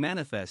God is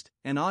manifest,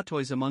 and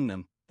autois among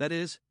them, that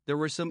is, there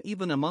were some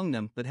even among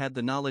them that had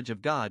the knowledge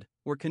of God,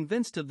 were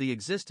convinced of the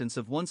existence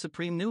of one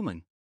supreme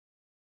noumen.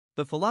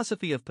 The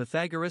philosophy of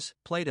Pythagoras,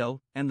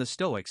 Plato, and the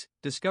Stoics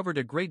discovered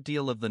a great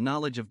deal of the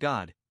knowledge of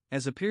God,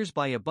 as appears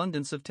by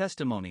abundance of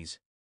testimonies.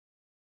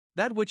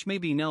 That which may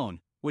be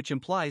known, which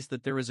implies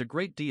that there is a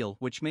great deal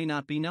which may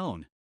not be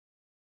known.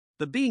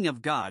 The being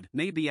of God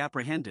may be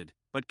apprehended,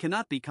 but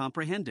cannot be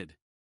comprehended.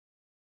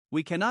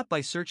 We cannot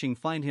by searching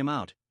find him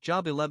out,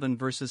 Job 11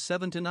 verses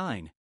 7 to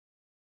 9.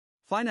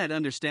 Finite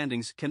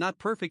understandings cannot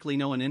perfectly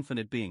know an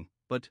infinite being,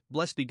 but,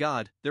 blessed be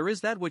God, there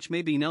is that which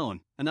may be known,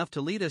 enough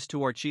to lead us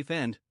to our chief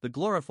end, the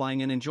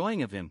glorifying and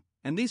enjoying of him,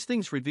 and these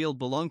things revealed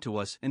belong to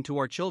us and to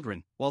our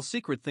children, while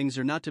secret things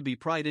are not to be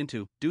pried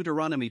into,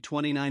 Deuteronomy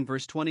 29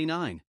 verse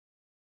 29.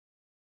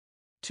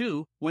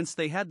 2. Whence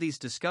they had these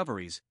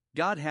discoveries,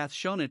 God hath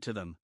shown it to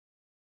them.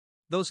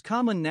 Those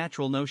common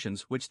natural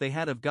notions which they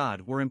had of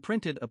God were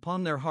imprinted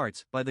upon their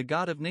hearts by the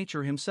God of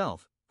nature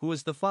himself, who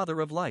is the Father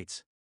of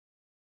lights.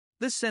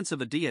 This sense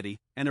of a deity,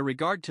 and a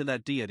regard to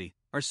that deity,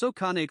 are so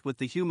connate with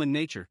the human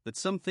nature that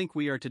some think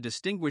we are to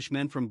distinguish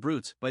men from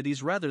brutes by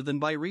these rather than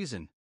by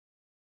reason.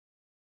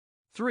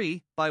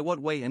 3. By what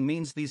way and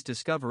means these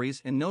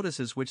discoveries and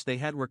notices which they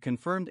had were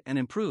confirmed and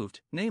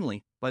improved,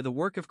 namely, by the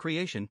work of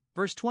creation,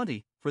 verse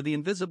 20, for the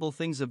invisible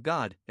things of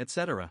God,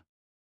 etc.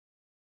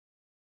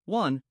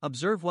 1.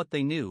 Observe what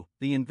they knew,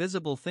 the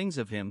invisible things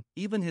of him,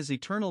 even his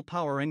eternal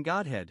power and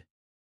Godhead.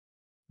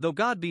 Though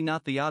God be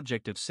not the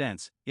object of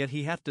sense, yet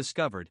he hath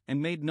discovered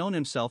and made known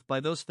himself by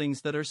those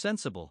things that are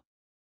sensible.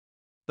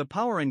 The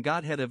power and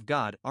Godhead of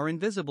God are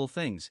invisible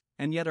things,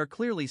 and yet are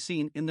clearly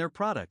seen in their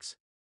products.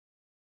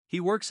 He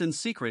works in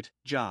secret,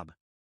 Job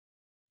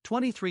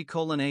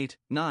 23:8,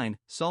 9,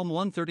 Psalm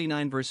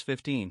 139 verse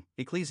 15,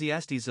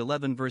 Ecclesiastes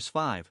 11 verse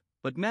 5,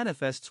 but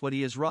manifests what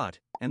he has wrought,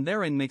 and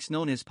therein makes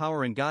known his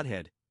power and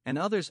Godhead, and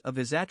others of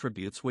his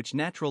attributes which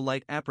natural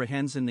light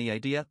apprehends in the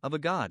idea of a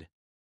God.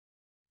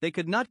 They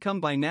could not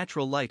come by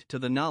natural light to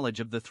the knowledge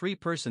of the three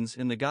persons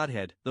in the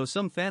Godhead, though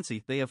some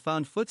fancy they have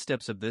found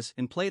footsteps of this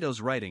in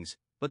Plato's writings,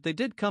 but they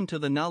did come to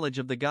the knowledge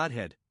of the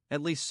Godhead,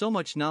 at least so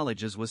much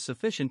knowledge as was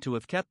sufficient to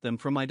have kept them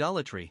from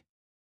idolatry.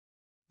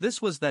 This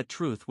was that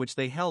truth which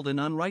they held in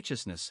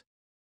unrighteousness.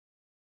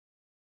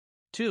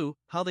 2.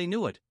 How they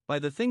knew it, by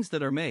the things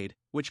that are made,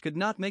 which could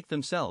not make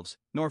themselves,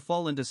 nor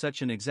fall into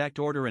such an exact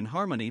order and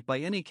harmony by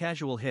any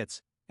casual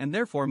hits, and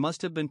therefore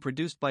must have been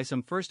produced by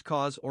some first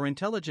cause or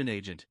intelligent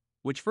agent,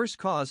 which first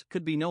cause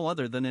could be no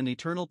other than an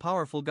eternal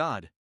powerful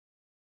God.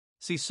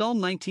 See Psalm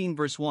 19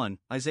 verse 1,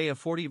 Isaiah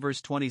 40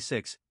 verse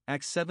 26,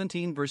 Acts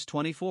 17 verse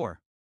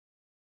 24.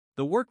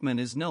 The workman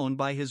is known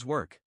by his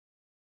work.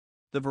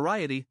 The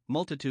variety,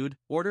 multitude,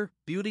 order,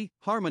 beauty,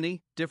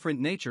 harmony, different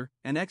nature,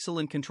 and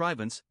excellent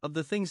contrivance of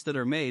the things that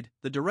are made,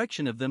 the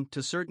direction of them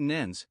to certain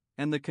ends,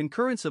 and the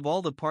concurrence of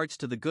all the parts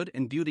to the good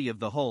and beauty of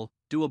the whole,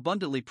 do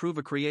abundantly prove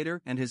a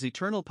Creator and his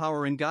eternal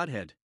power in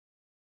Godhead.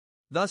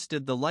 Thus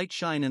did the light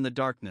shine in the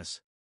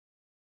darkness.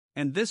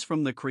 And this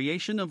from the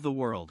creation of the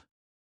world.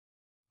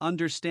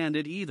 Understand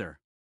it either.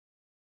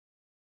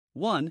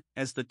 1.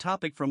 As the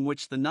topic from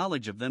which the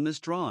knowledge of them is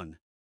drawn.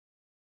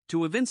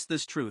 To evince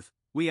this truth,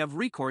 we have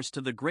recourse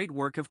to the great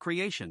work of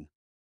creation.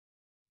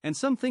 And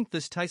some think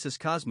this Tysus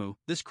Cosmou,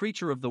 this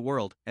creature of the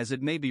world, as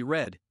it may be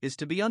read, is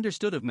to be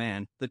understood of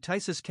man, the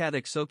Tysus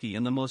Katexoki,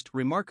 and the most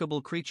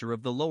remarkable creature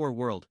of the lower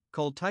world,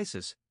 called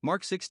Tysus,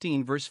 Mark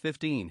 16 verse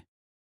 15.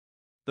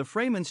 The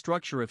frame and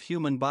structure of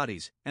human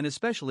bodies, and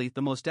especially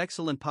the most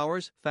excellent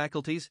powers,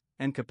 faculties,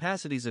 and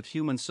capacities of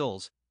human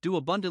souls, do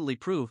abundantly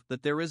prove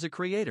that there is a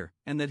Creator,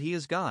 and that he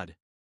is God.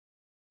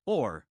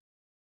 Or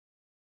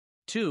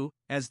 2.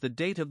 As the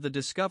date of the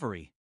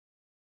discovery.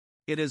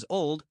 It is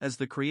old as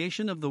the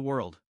creation of the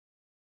world.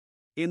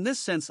 In this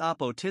sense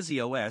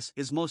apotisios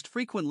is most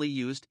frequently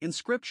used in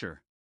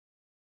Scripture.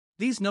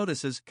 These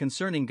notices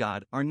concerning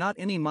God are not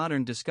any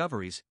modern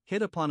discoveries,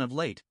 hit upon of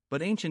late,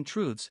 but ancient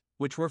truths,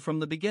 which were from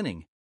the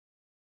beginning.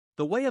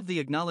 The way of the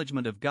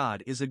acknowledgement of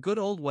God is a good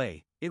old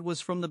way, it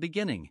was from the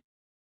beginning.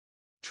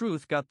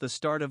 Truth got the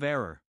start of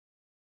error.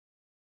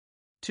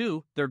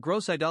 2. Their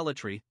gross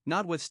idolatry,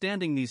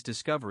 notwithstanding these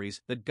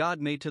discoveries that God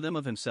made to them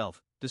of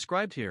himself,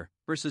 described here,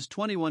 verses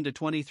 21 to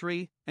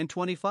 23, and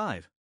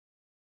 25.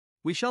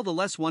 We shall the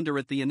less wonder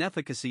at the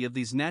inefficacy of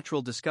these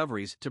natural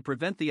discoveries to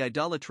prevent the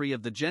idolatry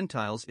of the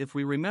Gentiles if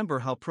we remember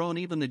how prone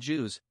even the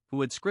Jews,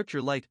 who had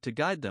Scripture light to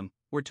guide them,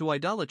 were to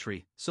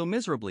idolatry, so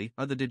miserably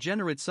are the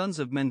degenerate sons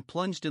of men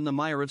plunged in the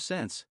mire of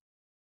sense.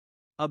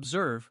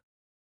 Observe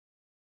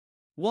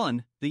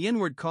 1. The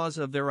inward cause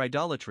of their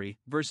idolatry,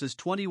 verses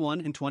 21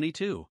 and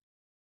 22.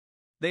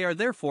 They are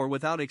therefore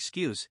without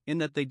excuse, in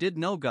that they did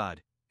know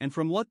God, and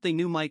from what they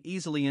knew might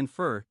easily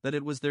infer that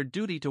it was their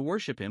duty to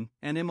worship him,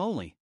 and him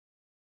only.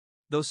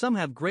 Though some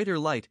have greater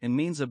light and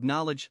means of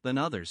knowledge than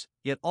others,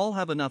 yet all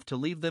have enough to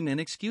leave them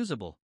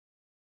inexcusable.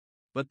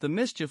 But the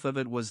mischief of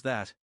it was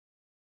that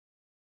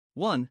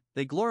 1.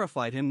 They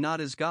glorified him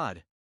not as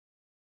God.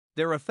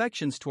 Their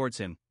affections towards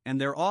him,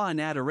 and their awe and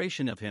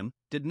adoration of him,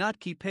 did not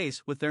keep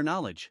pace with their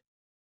knowledge.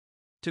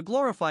 To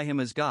glorify him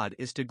as God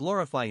is to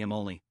glorify him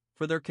only,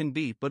 for there can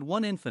be but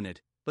one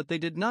infinite, but they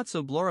did not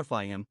so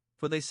glorify him,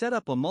 for they set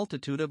up a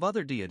multitude of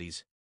other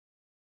deities.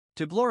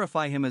 To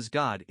glorify him as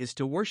God is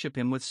to worship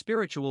him with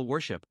spiritual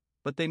worship,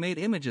 but they made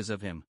images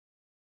of him.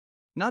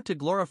 Not to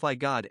glorify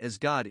God as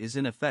God is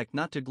in effect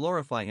not to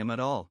glorify him at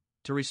all.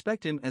 To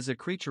respect him as a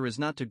creature is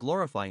not to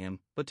glorify him,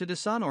 but to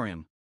dishonor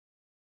him.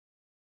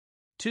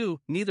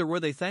 2. Neither were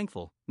they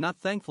thankful, not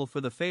thankful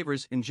for the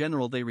favors in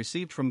general they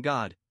received from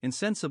God.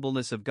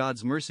 Insensibleness of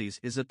God's mercies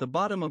is at the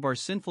bottom of our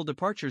sinful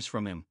departures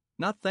from him,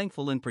 not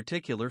thankful in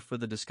particular for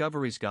the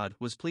discoveries God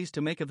was pleased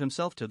to make of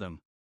himself to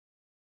them.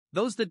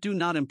 Those that do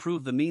not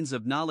improve the means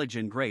of knowledge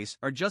and grace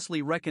are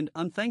justly reckoned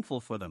unthankful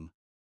for them.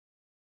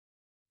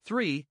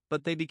 3.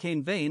 But they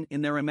became vain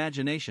in their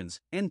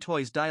imaginations,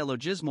 entois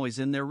dialogismois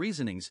in their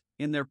reasonings,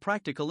 in their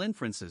practical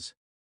inferences.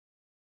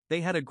 They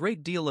had a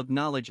great deal of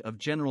knowledge of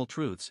general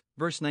truths,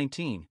 verse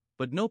 19,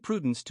 but no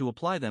prudence to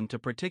apply them to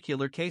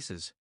particular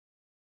cases.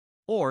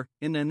 Or,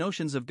 in their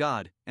notions of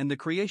God, and the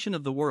creation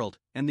of the world,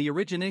 and the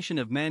origination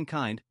of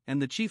mankind,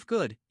 and the chief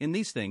good, in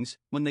these things,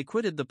 when they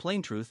quitted the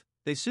plain truth,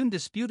 they soon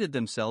disputed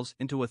themselves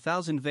into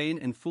 1,000 vain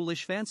and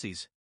foolish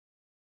fancies.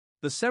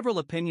 The several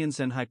opinions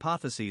and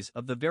hypotheses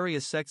of the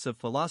various sects of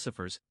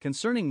philosophers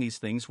concerning these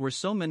things were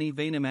so many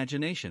vain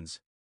imaginations.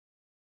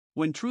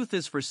 When truth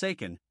is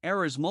forsaken,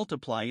 errors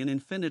multiply in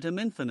infinitum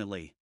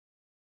infinitely.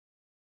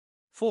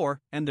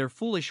 4. And their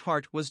foolish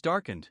heart was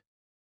darkened.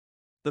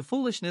 The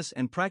foolishness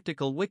and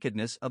practical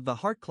wickedness of the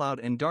heart cloud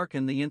and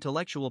darken the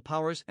intellectual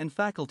powers and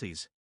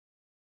faculties.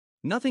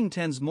 Nothing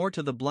tends more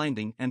to the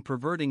blinding and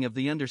perverting of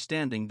the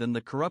understanding than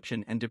the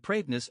corruption and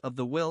depravedness of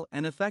the will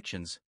and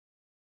affections.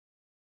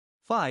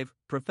 5.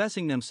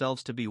 Professing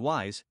themselves to be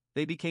wise,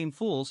 they became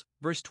fools.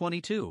 Verse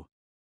 22.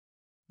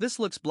 This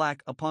looks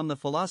black upon the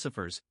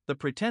philosophers, the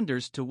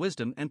pretenders to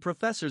wisdom and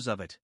professors of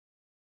it.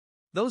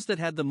 Those that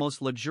had the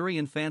most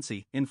luxuriant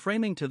fancy in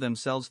framing to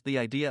themselves the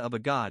idea of a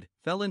god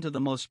fell into the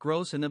most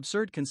gross and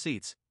absurd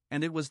conceits,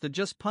 and it was the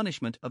just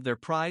punishment of their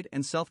pride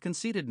and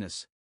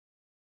self-conceitedness.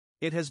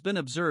 It has been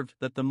observed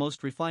that the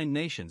most refined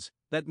nations,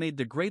 that made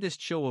the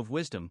greatest show of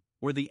wisdom,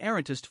 were the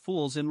arrantest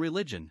fools in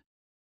religion.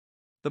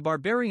 The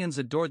barbarians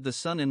adored the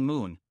sun and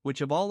moon,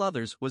 which of all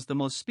others was the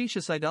most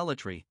specious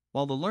idolatry,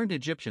 while the learned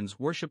Egyptians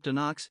worshipped an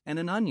ox and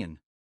an onion.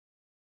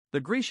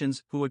 The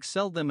Grecians, who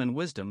excelled them in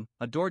wisdom,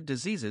 adored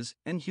diseases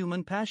and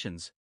human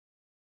passions.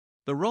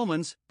 The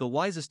Romans, the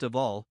wisest of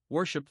all,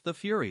 worshipped the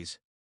Furies.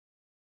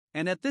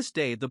 And at this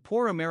day the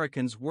poor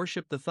Americans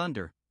worship the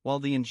thunder, while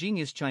the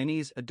ingenious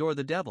Chinese adore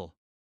the devil.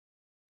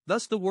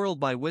 Thus the world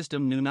by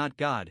wisdom knew not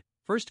God.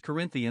 1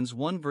 Corinthians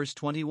 1 verse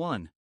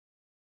 21.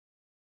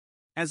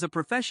 As a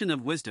profession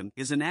of wisdom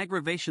is an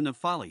aggravation of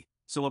folly,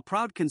 so a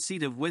proud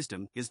conceit of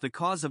wisdom is the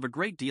cause of a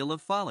great deal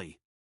of folly.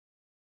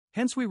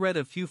 Hence we read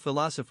of few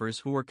philosophers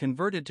who were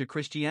converted to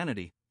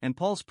Christianity, and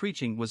Paul's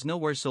preaching was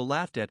nowhere so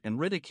laughed at and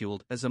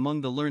ridiculed as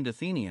among the learned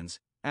Athenians.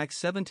 Acts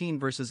 17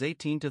 verses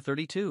 18 to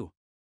 32.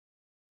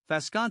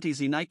 Fascantes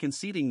eni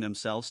conceiting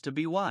themselves to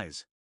be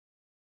wise.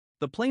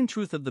 The plain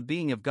truth of the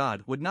being of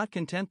God would not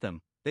content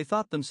them, they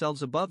thought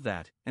themselves above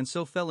that, and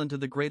so fell into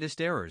the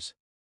greatest errors.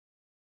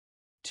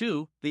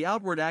 2. The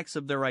outward acts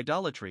of their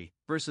idolatry,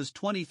 verses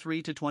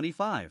 23 to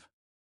 25.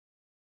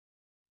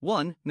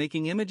 1.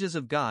 Making images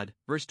of God,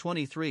 verse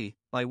 23,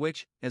 by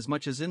which, as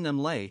much as in them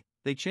lay,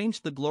 they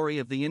changed the glory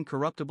of the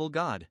incorruptible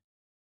God.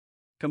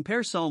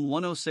 Compare Psalm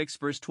 106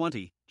 verse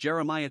 20,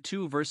 Jeremiah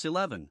 2 verse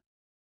 11.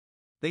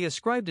 They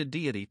ascribed a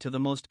deity to the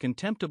most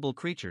contemptible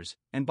creatures,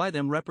 and by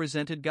them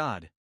represented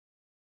God.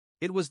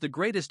 It was the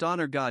greatest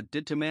honor God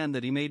did to man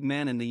that he made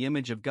man in the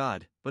image of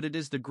God, but it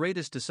is the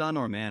greatest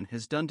dishonor man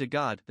has done to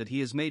God that he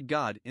has made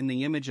God in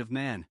the image of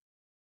man.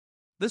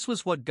 This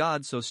was what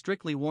God so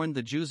strictly warned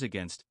the Jews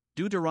against,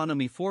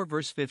 Deuteronomy 4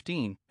 verse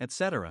 15,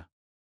 etc.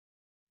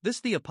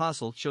 This the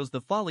apostle shows the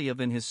folly of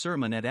in his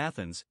sermon at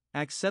Athens,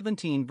 Acts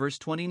 17 verse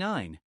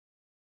 29.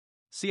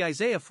 See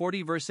Isaiah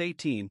 40 verse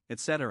 18,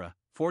 etc.,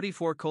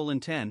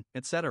 44:10,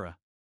 etc.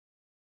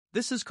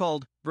 This is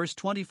called, verse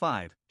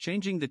 25,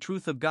 changing the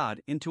truth of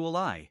God into a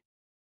lie.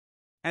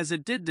 As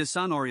it did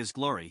dishonor his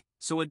glory,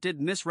 so it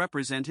did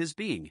misrepresent his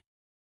being.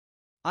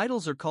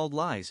 Idols are called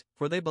lies,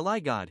 for they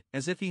belie God,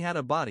 as if he had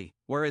a body,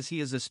 whereas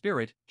he is a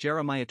spirit,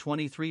 Jeremiah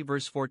 23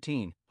 verse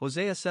 14,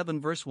 Hosea 7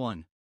 verse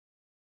 1.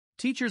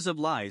 Teachers of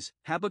lies,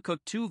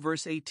 Habakkuk 2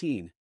 verse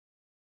 18.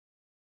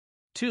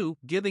 2.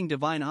 Giving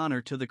divine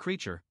honor to the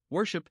creature,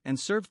 worship and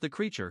serve the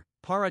creature,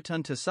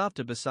 paraton to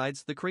sopta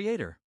besides the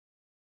Creator.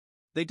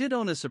 They did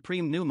own a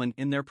supreme noumen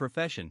in their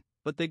profession,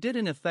 but they did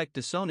in effect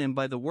disown him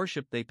by the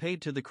worship they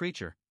paid to the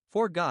creature,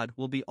 for God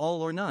will be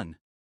all or none.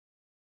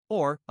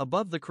 Or,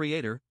 above the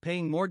Creator,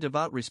 paying more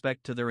devout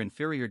respect to their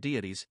inferior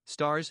deities,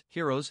 stars,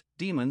 heroes,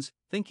 demons,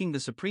 thinking the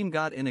supreme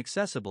God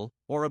inaccessible,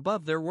 or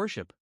above their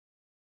worship.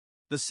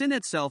 The sin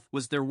itself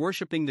was their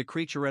worshipping the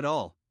creature at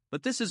all,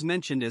 but this is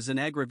mentioned as an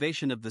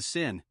aggravation of the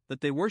sin,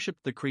 that they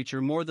worshipped the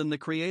creature more than the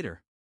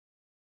Creator.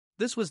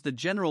 This was the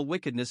general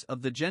wickedness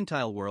of the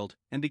Gentile world,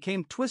 and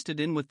became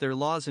twisted in with their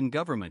laws and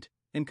government,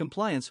 in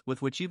compliance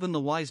with which even the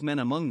wise men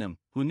among them,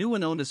 who knew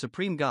and owned a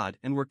supreme God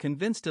and were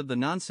convinced of the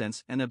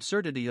nonsense and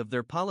absurdity of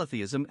their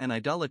polytheism and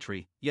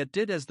idolatry, yet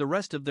did as the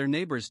rest of their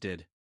neighbors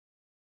did.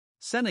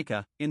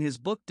 Seneca, in his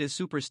book De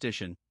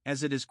Superstition,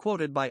 as it is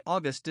quoted by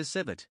August de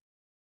Civet.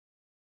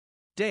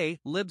 De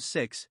Lib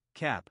 6,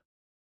 cap.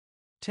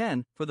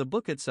 10. For the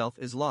book itself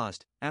is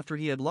lost, after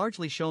he had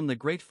largely shown the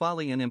great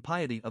folly and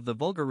impiety of the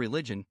vulgar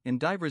religion, in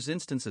divers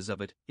instances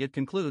of it, it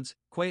concludes,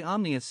 Quae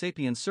omnia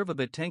sapiens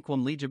servabit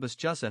tanquam legibus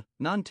jussa,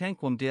 non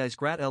tanquam deis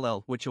grat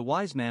ll, which a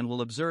wise man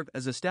will observe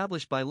as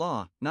established by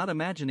law, not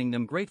imagining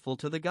them grateful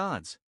to the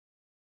gods.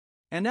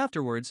 And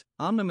afterwards,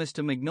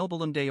 omnimistum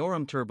ignobilum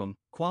deorum turbum,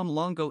 quam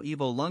longo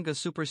evo longa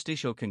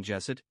superstitio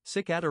congessit,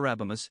 sic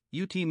adorabimus,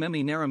 ut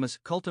memi nerimus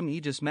cultum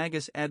aegis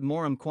magus ad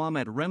morum quam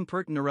ad rem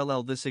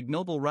pertinerell. This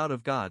ignoble rout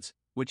of gods,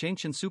 which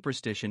ancient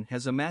superstition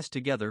has amassed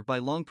together by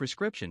long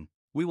prescription,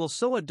 we will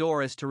so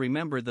adore as to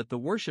remember that the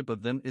worship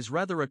of them is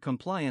rather a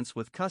compliance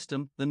with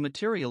custom than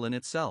material in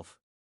itself.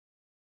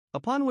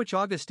 Upon which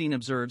Augustine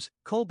observes,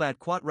 Colbat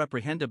quod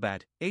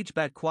reprehendabat,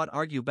 agebat quod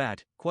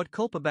argubat, quod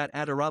culpabat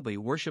adorabi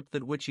worshipped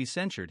that which he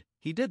censured,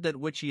 he did that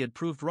which he had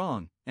proved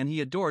wrong, and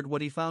he adored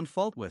what he found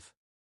fault with.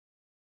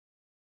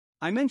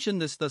 I mention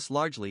this thus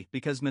largely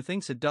because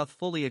methinks it doth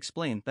fully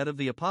explain that of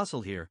the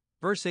apostle here,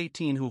 verse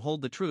 18, who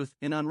hold the truth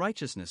in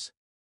unrighteousness.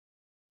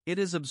 It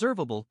is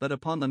observable that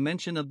upon the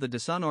mention of the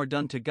dishonor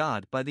done to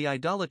God by the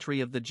idolatry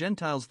of the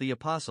Gentiles, the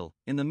apostle,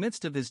 in the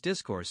midst of his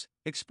discourse,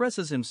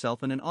 expresses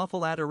himself in an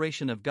awful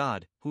adoration of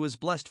God, who is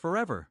blessed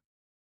forever.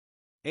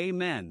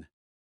 Amen.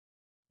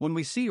 When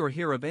we see or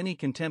hear of any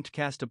contempt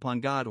cast upon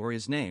God or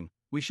his name,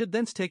 we should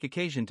thence take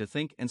occasion to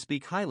think and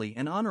speak highly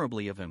and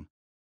honorably of him.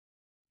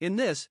 In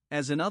this,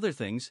 as in other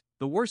things,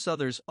 the worse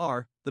others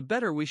are, the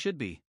better we should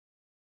be.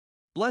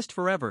 blessed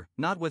forever,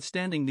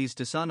 notwithstanding these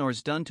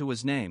dishonors done to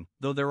his name,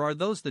 though there are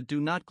those that do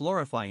not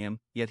glorify him,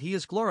 yet he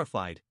is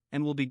glorified,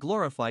 and will be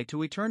glorified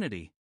to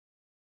eternity.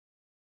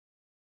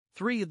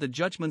 3. The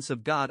judgments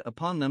of God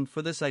upon them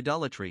for this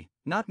idolatry,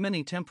 not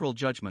many temporal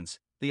judgments.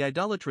 The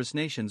idolatrous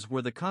nations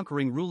were the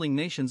conquering ruling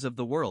nations of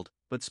the world,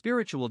 but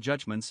spiritual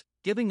judgments,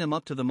 giving them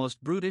up to the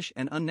most brutish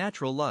and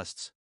unnatural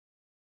lusts.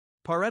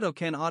 Pareto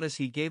can audis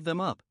he gave them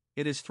up,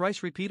 it is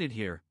thrice repeated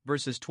here,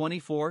 verses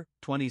 24,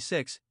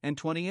 26, and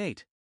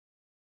 28.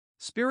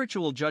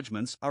 Spiritual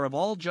judgments are of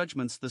all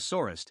judgments the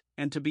sorest,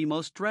 and to be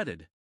most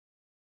dreaded.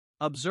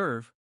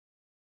 Observe.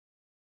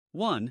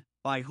 1.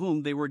 By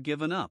whom they were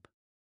given up.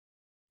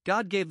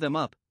 God gave them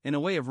up, in a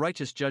way of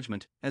righteous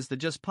judgment, as the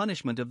just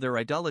punishment of their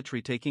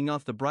idolatry, taking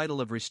off the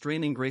bridle of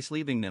restraining grace,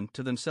 leaving them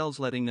to themselves,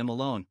 letting them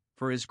alone,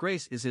 for his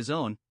grace is his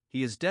own,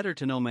 he is debtor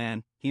to no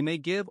man, he may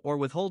give or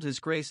withhold his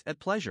grace at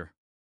pleasure.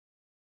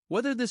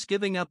 Whether this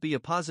giving up be a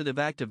positive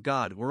act of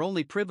God or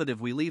only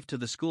privative we leave to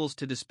the schools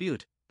to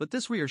dispute, but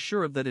this we are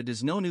sure of, that it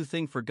is no new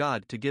thing for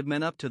God to give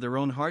men up to their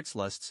own heart's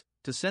lusts,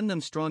 to send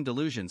them strong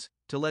delusions,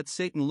 to let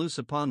Satan loose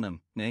upon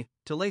them, nay,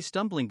 to lay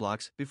stumbling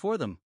blocks before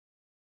them.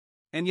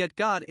 And yet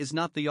God is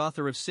not the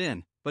author of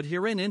sin, but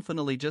herein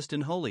infinitely just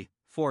and holy,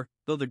 for,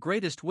 though the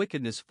greatest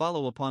wickedness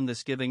follow upon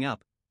this giving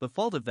up, the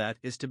fault of that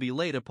is to be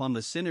laid upon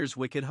the sinner's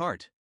wicked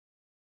heart.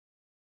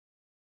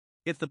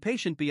 If the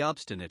patient be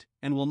obstinate,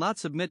 and will not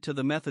submit to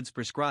the methods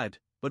prescribed,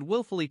 but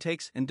wilfully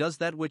takes and does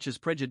that which is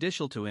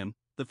prejudicial to him,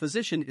 the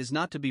physician is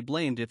not to be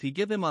blamed if he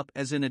give him up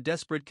as in a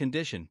desperate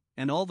condition,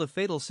 and all the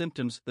fatal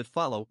symptoms that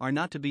follow are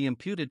not to be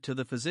imputed to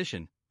the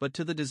physician, but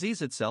to the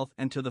disease itself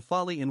and to the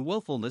folly and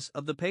willfulness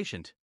of the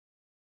patient.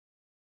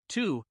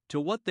 2. To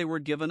what they were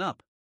given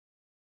up.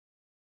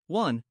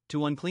 1.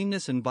 To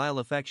uncleanness and vile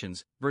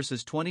affections,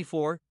 verses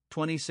 24,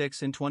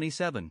 26, and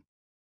 27.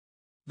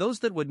 Those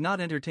that would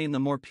not entertain the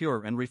more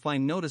pure and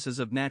refined notices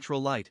of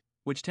natural light,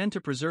 which tend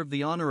to preserve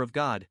the honor of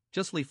God,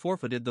 justly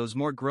forfeited those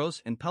more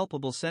gross and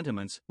palpable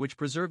sentiments which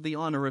preserve the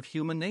honor of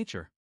human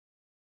nature.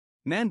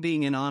 Man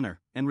being in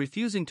honor, and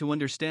refusing to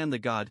understand the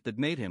God that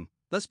made him,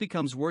 thus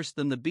becomes worse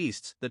than the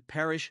beasts that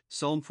perish,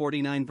 Psalm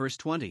 49 verse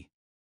 20.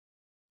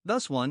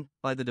 Thus one,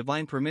 by the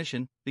divine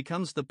permission,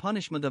 becomes the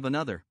punishment of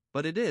another,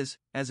 but it is,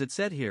 as it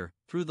said here,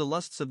 through the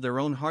lusts of their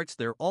own hearts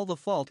there all the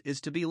fault is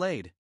to be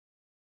laid.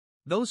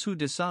 Those who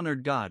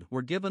dishonored God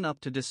were given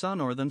up to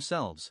dishonor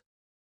themselves.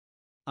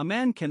 A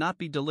man cannot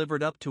be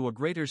delivered up to a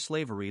greater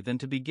slavery than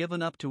to be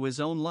given up to his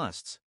own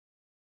lusts.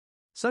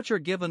 Such are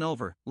given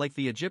over, like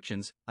the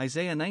Egyptians,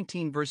 Isaiah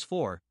 19 verse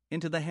 4,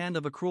 into the hand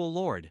of a cruel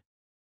lord.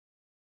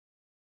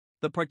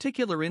 The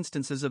particular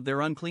instances of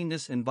their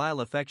uncleanness and vile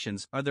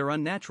affections are their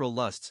unnatural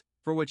lusts,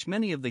 for which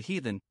many of the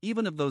heathen,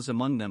 even of those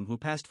among them who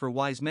passed for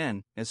wise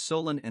men, as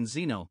Solon and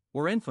Zeno,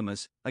 were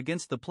infamous,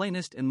 against the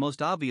plainest and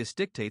most obvious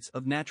dictates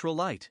of natural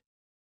light.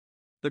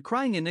 The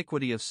crying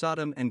iniquity of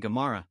Sodom and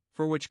Gomorrah,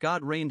 for which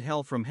God rained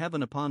hell from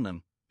heaven upon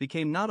them,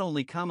 became not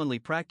only commonly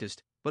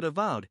practiced, but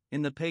avowed,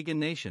 in the pagan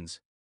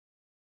nations.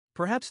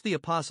 Perhaps the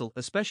apostle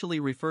especially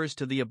refers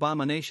to the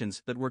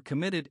abominations that were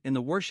committed in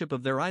the worship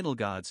of their idol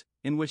gods,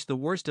 in which the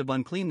worst of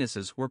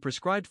uncleannesses were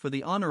prescribed for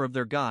the honor of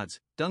their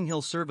gods,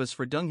 dunghill service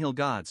for dunghill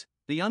gods,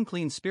 the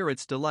unclean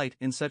spirits delight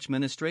in such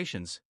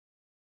ministrations.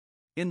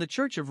 In the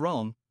Church of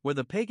Rome, where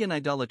the pagan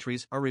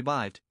idolatries are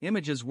revived,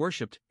 images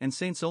worshipped, and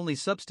saints only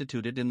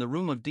substituted in the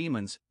room of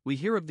demons, we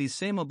hear of these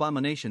same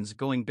abominations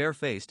going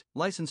barefaced,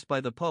 licensed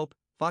by the Pope,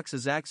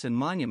 Fox's Acts and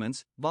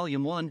Monuments,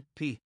 Volume 1,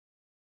 p.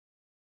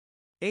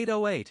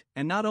 808,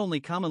 and not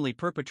only commonly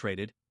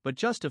perpetrated, but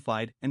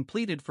justified and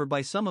pleaded for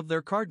by some of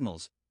their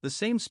cardinals, the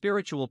same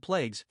spiritual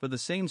plagues for the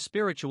same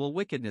spiritual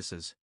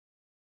wickednesses.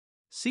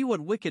 See what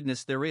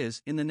wickedness there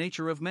is in the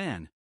nature of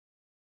man.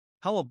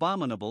 How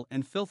abominable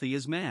and filthy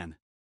is man!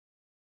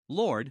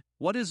 Lord,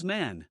 what is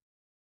man?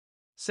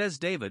 Says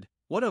David,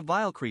 what a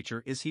vile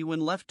creature is he when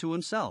left to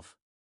himself.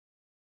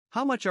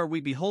 How much are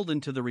we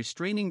beholden to the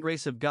restraining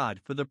grace of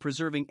God for the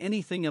preserving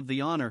anything of the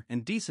honor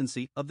and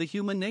decency of the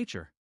human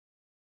nature?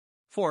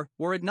 For,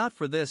 were it not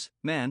for this,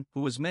 man,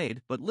 who was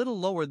made but little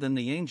lower than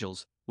the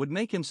angels, would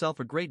make himself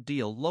a great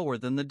deal lower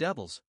than the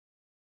devils.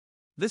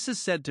 This is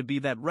said to be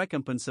that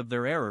recompense of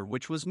their error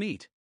which was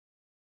meet.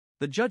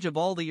 The judge of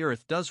all the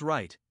earth does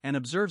right, and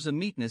observes a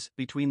meetness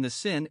between the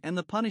sin and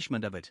the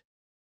punishment of it.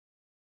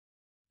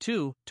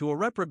 2. To a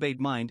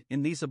reprobate mind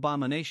in these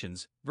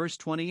abominations, verse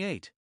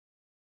 28.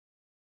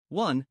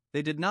 1.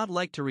 They did not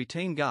like to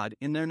retain God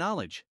in their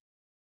knowledge.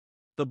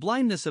 The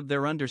blindness of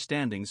their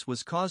understandings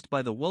was caused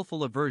by the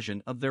willful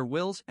aversion of their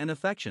wills and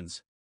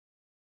affections.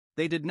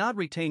 They did not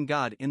retain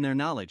God in their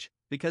knowledge,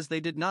 because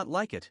they did not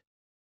like it.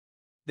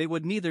 They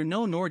would neither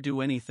know nor do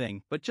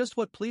anything but just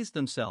what pleased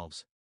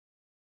themselves.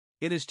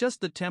 It is just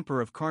the temper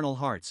of carnal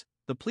hearts,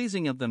 the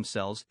pleasing of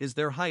themselves is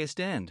their highest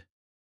end.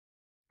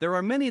 There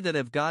are many that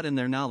have God in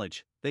their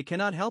knowledge, they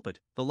cannot help it,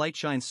 the light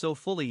shines so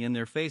fully in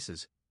their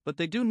faces, but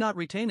they do not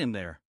retain Him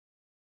there.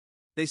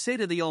 They say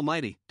to the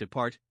Almighty,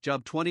 Depart,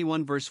 Job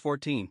 21 verse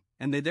 14,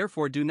 and they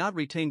therefore do not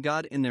retain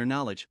God in their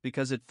knowledge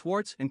because it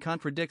thwarts and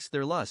contradicts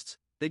their lusts,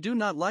 they do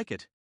not like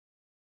it.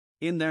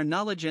 In their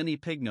knowledge and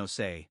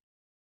epignosis.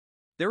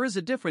 There is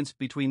a difference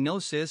between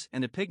gnosis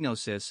and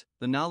epignosis,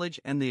 the knowledge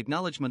and the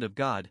acknowledgement of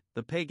God.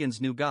 The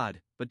pagans knew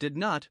God, but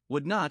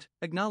would not,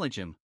 acknowledge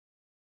Him.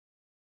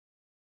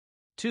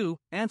 2.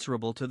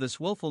 Answerable to this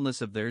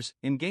willfulness of theirs,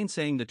 in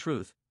gainsaying the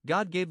truth,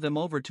 God gave them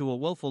over to a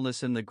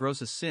willfulness in the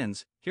grossest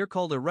sins, here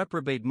called a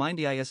reprobate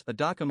mindius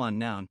adakamon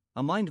noun,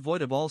 a mind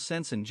void of all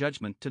sense and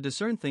judgment to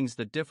discern things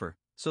that differ,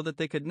 so that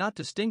they could not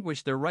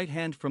distinguish their right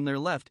hand from their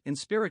left in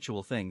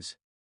spiritual things.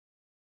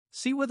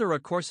 See whither a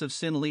course of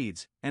sin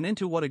leads, and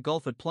into what a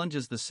gulf it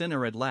plunges the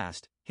sinner at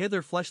last.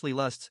 Hither fleshly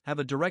lusts have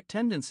a direct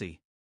tendency.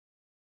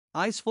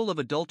 Eyes full of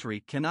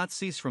adultery cannot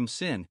cease from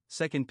sin,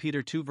 2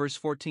 Peter 2 verse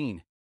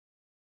 14.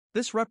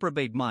 This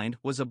reprobate mind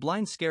was a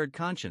blind scared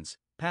conscience,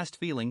 past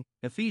feeling,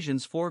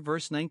 Ephesians 4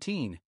 verse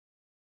 19.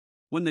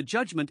 When the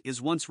judgment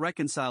is once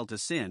reconciled to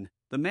sin,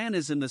 the man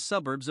is in the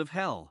suburbs of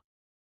hell.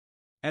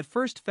 At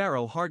first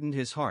Pharaoh hardened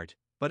his heart,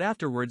 but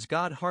afterwards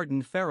God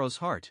hardened Pharaoh's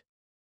heart.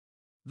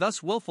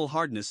 Thus willful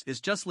hardness is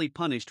justly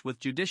punished with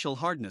judicial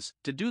hardness,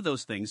 to do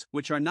those things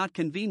which are not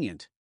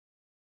convenient.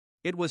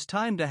 It was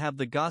time to have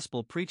the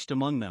gospel preached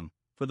among them,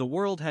 for the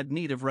world had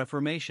need of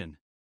reformation.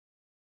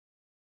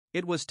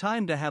 It was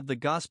time to have the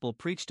gospel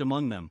preached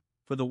among them,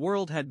 for the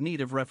world had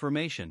need of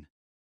reformation.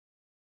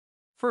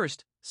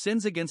 First,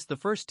 sins against the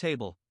first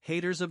table,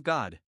 haters of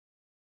God.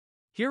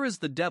 Here is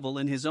the devil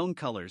in his own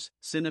colors,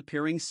 sin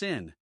appearing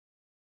sin.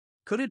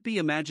 Could it be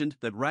imagined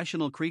that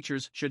rational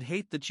creatures should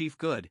hate the chief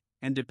good,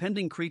 and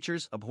depending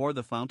creatures abhor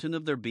the fountain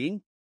of their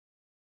being?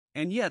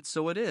 And yet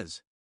so it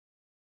is.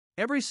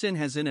 Every sin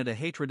has in it a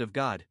hatred of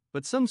God,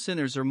 but some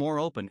sinners are more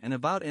open and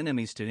avowed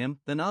enemies to Him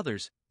than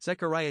others,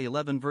 Zechariah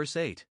 11 verse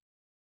 8.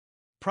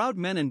 Proud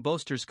men and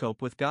boasters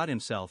cope with God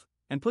Himself,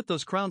 and put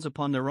those crowns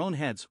upon their own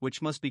heads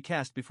which must be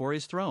cast before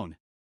His throne.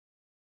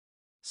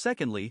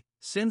 Secondly,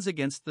 sins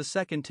against the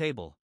second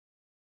table.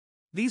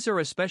 These are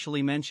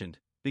especially mentioned,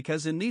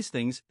 because in these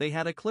things they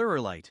had a clearer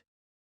light.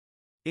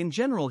 In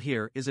general,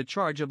 here is a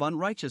charge of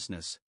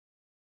unrighteousness.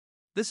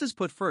 This is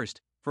put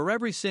first, for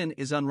every sin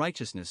is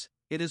unrighteousness,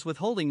 it is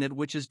withholding that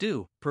which is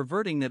due,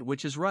 perverting that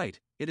which is right.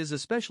 It is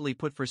especially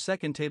put for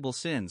second table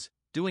sins,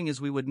 doing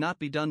as we would not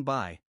be done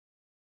by.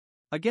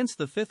 Against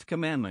the fifth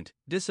commandment,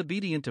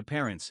 disobedient to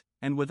parents,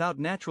 and without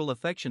natural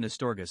affection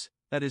astorgus,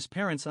 that is,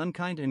 parents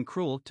unkind and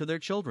cruel to their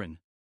children.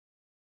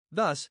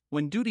 Thus,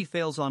 when duty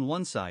fails on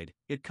one side,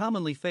 it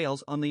commonly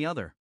fails on the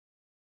other.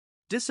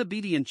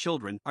 Disobedient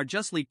children are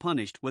justly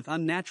punished with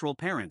unnatural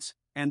parents,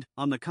 and,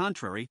 on the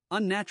contrary,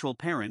 unnatural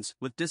parents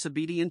with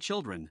disobedient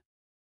children.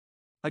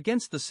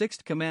 Against the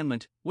sixth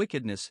commandment,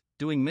 wickedness,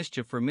 doing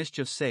mischief for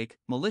mischief's sake,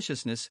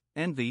 maliciousness,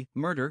 envy,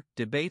 murder,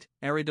 debate,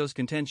 aridos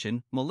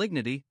contention,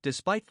 malignity,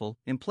 despiteful,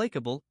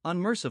 implacable,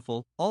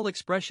 unmerciful, all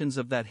expressions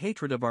of that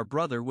hatred of our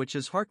brother which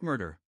is heart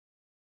murder.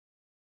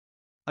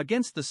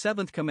 Against the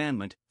seventh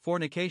commandment,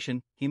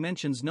 fornication, he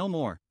mentions no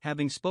more,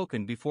 having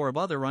spoken before of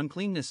other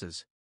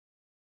uncleannesses.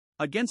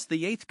 Against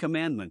the eighth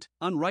commandment,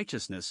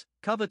 unrighteousness,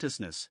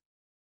 covetousness.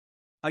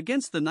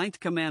 Against the ninth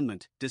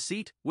commandment,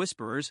 deceit,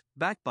 whisperers,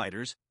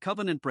 backbiters,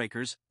 covenant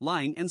breakers,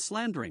 lying and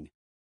slandering.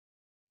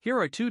 Here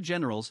are two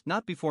generals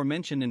not before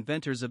mentioned,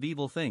 inventors of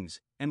evil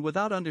things, and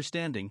without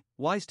understanding,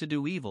 wise to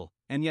do evil,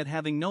 and yet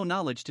having no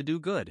knowledge to do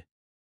good.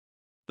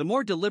 The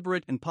more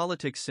deliberate and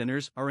politic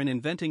sinners are in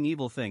inventing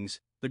evil things,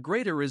 the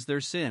greater is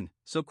their sin,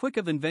 so quick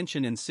of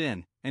invention in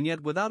sin, and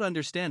yet without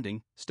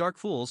understanding, stark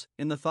fools,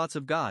 in the thoughts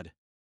of God.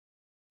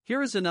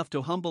 Here is enough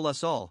to humble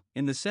us all,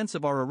 in the sense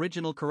of our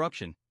original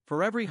corruption,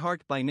 for every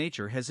heart by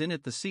nature has in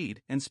it the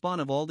seed and spawn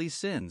of all these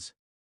sins.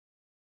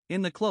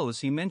 In the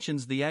close he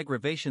mentions the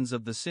aggravations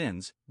of the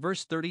sins,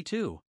 verse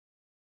 32.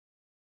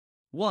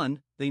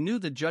 1. They knew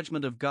the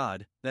judgment of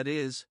God, that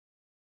is,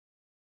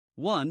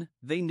 1.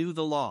 They knew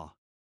the law.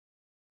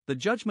 The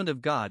judgment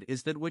of God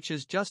is that which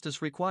His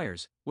justice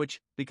requires,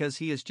 which, because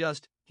He is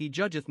just, He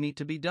judgeth me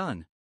to be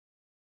done.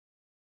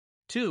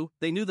 2.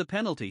 They knew the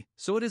penalty,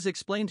 so it is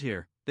explained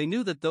here. They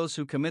knew that those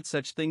who commit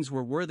such things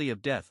were worthy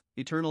of death,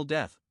 eternal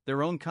death.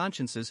 Their own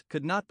consciences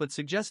could not but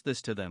suggest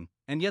this to them,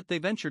 and yet they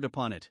ventured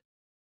upon it.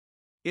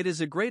 It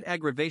is a great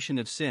aggravation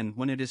of sin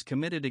when it is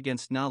committed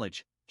against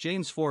knowledge,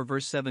 James 4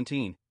 verse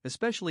 17,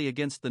 especially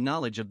against the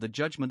knowledge of the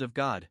judgment of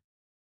God.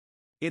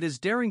 It is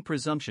daring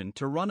presumption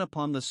to run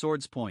upon the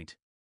sword's point.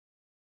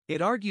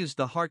 It argues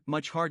the heart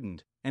much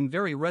hardened, and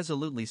very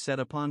resolutely set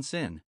upon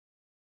sin.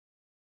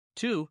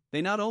 2.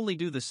 They not only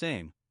do the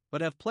same,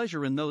 but have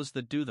pleasure in those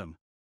that do them.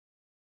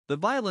 The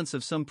violence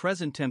of some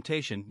present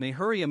temptation may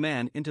hurry a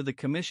man into the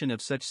commission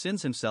of such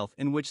sins himself,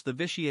 in which the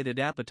vitiated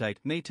appetite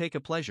may take a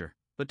pleasure,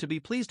 but to be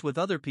pleased with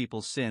other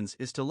people's sins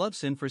is to love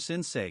sin for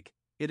sin's sake.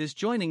 It is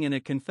joining in a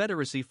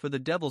confederacy for the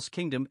devil's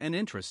kingdom and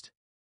interest.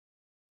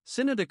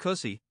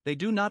 Synodicosi, they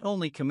do not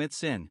only commit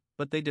sin,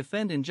 but they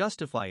defend and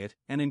justify it,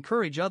 and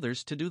encourage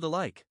others to do the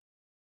like.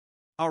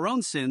 Our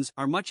own sins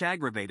are much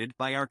aggravated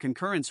by our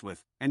concurrence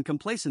with, and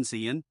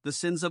complacency in, the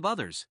sins of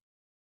others.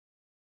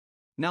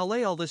 Now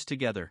lay all this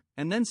together,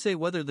 and then say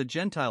whether the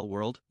Gentile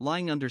world,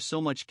 lying under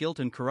so much guilt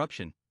and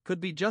corruption, could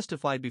be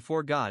justified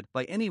before God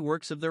by any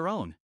works of their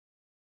own.